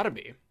 it's gotta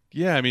be.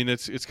 Yeah, I mean,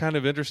 it's kind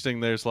of interesting.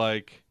 There's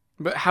like...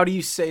 But how do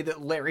you say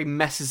that Larry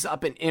messes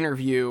up an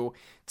interview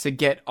to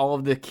get all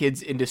of the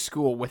kids into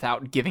school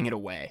without giving it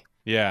away?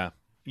 Yeah.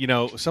 You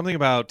know, something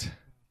about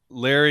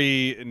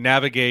Larry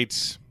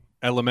navigates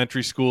the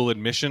elementary school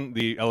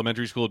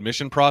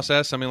admission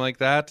process, something like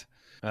that.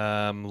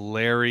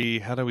 Larry,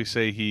 how do we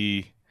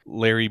say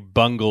Larry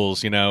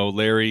bungles,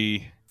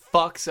 Larry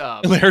fucks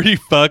up. Larry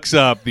fucks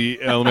up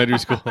the elementary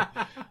school.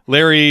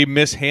 Larry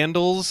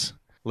mishandles.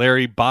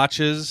 Larry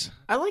botches.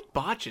 I like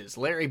botches.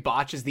 Larry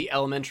botches the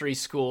elementary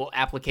school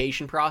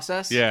application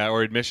process. Yeah,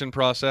 or admission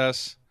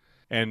process,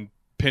 and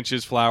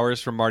pinches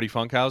flowers from Marty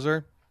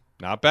Funkhouser.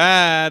 Not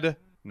bad.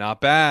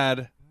 Not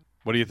bad.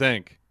 What do you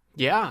think?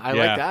 Yeah, I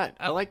like that.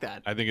 I like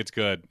that. I think it's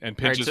good. And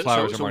pinches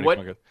flowers from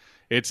Marty Funkhouser.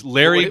 It's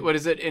Larry. What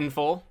is it in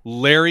full?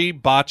 Larry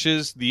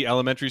botches the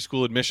elementary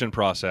school admission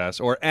process,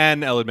 or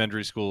an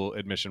elementary school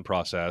admission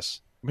process.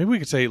 Maybe we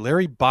could say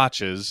Larry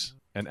botches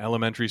an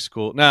elementary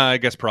school... Nah, I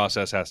guess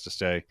process has to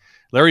stay.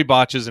 Larry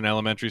botches an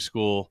elementary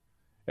school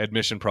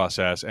admission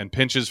process and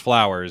pinches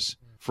flowers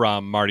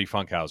from Marty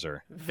Funkhouser.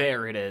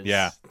 There it is.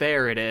 Yeah.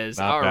 There it is.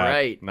 All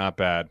right. Not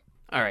bad.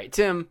 All right,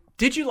 Tim,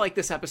 did you like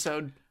this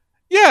episode?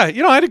 Yeah,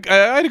 I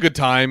had a good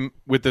time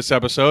with this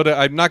episode.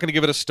 I'm not going to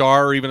give it a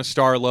star or even a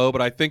star low,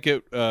 but I think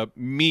it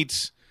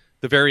meets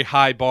the very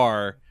high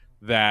bar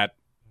that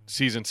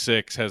season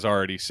 6 has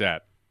already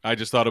set. I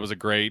just thought it was a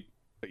great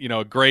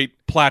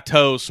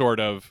plateau sort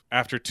of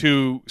after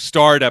 2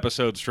 starred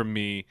episodes from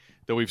me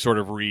that we've sort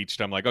of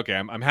reached. I'm like, okay,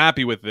 I'm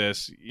happy with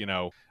this.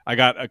 I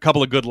got a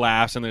couple of good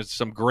laughs, and there's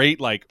some great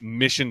like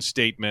mission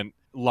statement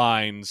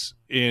lines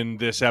in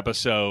this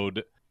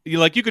episode.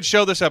 You could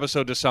show this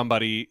episode to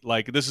somebody,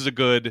 like, this is a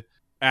good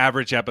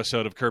average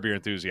episode of Curb Your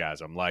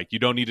Enthusiasm. Like, you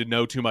don't need to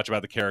know too much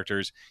about the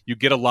characters. You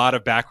get a lot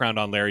of background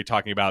on Larry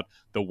talking about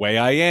the way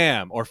I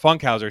am, or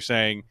Funkhouser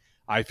saying,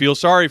 I feel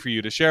sorry for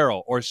you to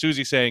Cheryl, or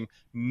Susie saying,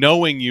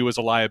 knowing you is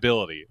a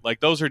liability.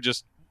 Like, those are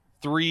just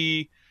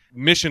 3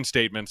 mission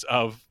statements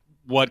of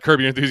what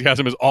Curb Your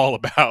Enthusiasm is all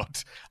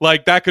about.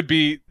 Like, that could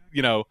be,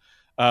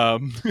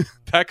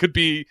 that could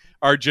be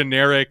our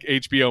generic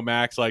HBO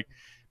Max, like,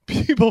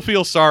 people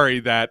feel sorry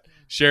that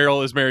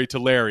Cheryl is married to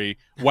Larry,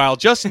 while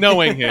just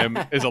knowing him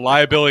is a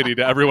liability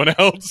to everyone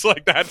else.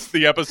 Like, that's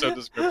the episode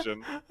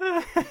description.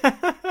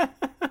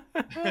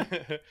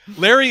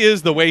 Larry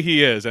is the way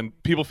he is, and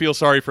people feel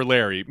sorry for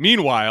Larry.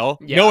 Meanwhile,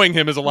 knowing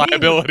him is a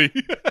liability.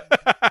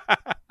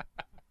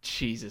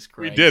 Jesus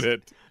Christ. We did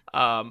it.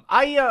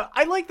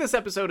 I like this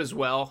episode as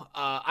well.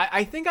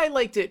 I think I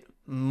liked it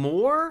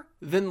more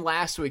than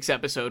last week's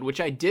episode, which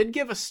I did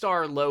give a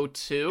star low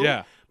to.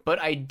 Yeah. But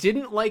I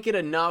didn't like it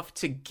enough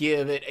to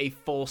give it a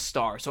full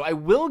star. So I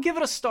will give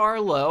it a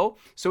star low.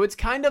 So it's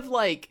kind of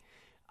like,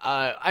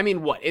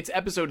 it's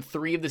episode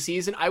 3 of the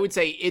season. I would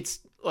say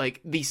it's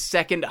like the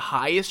second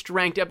highest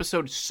ranked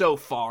episode so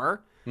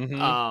far.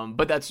 Mm-hmm.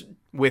 But that's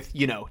with,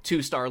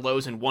 2 star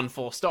lows and 1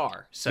 full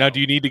star. So now, do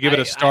you need to give it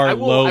a star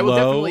low? I will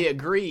definitely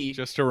agree.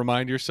 Just to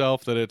remind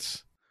yourself that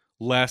it's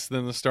less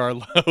than the star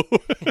low.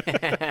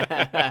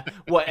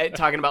 What,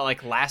 talking about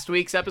like last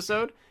week's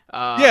episode?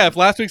 Yeah, if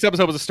last week's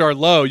episode was a star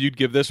low, you'd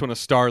give this one a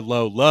star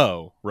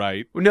low,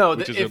 right? No,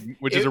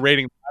 which is a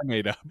rating I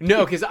made up.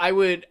 No, because I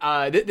would.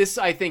 This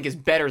I think is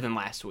better than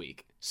last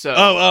week. So.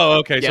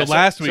 Okay. Yeah, so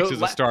last week's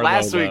is a star low.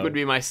 Last week would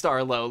be my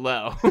star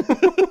low.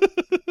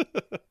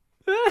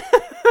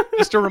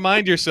 Just to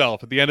remind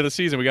yourself, at the end of the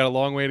season, we got a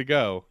long way to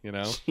go.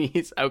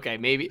 Jeez. Okay,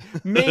 maybe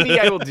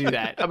I will do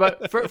that.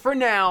 But for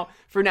now,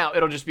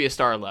 it'll just be a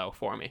star low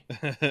for me.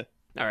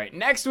 All right,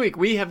 next week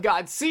we have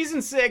got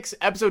Season 6,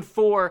 Episode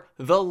 4,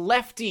 The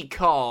Lefty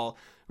Call.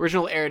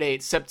 Original air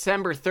date,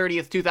 September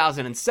 30th,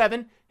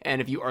 2007.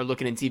 And if you are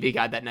looking in TV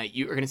Guide that night,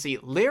 you are going to see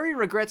Larry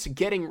regrets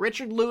getting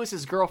Richard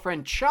Lewis's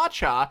girlfriend,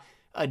 Cha-Cha,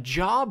 a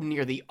job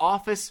near the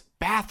office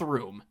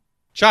bathroom.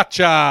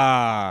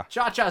 Cha-Cha!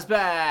 Cha-Cha's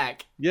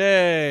back!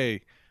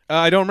 Yay!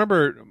 I don't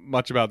remember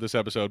much about this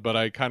episode, but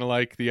I kind of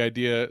like the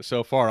idea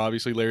so far.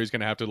 Obviously, Larry's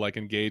going to have to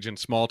engage in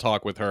small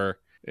talk with her,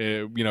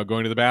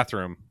 going to the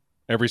bathroom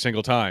every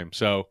single time.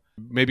 So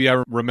maybe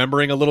I'm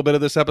remembering a little bit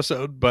of this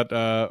episode, but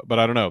I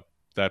don't know.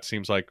 That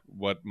seems like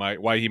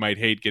why he might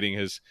hate getting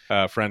his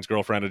friend's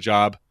girlfriend a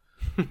job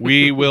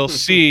We will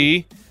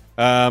see.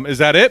 Is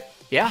that it?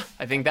 Yeah,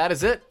 I think that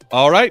is it.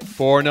 All right.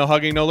 For No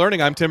Hugging, No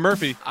Learning, I'm Tim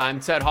Murphy. I'm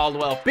Ted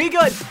Haldwell. Be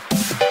good.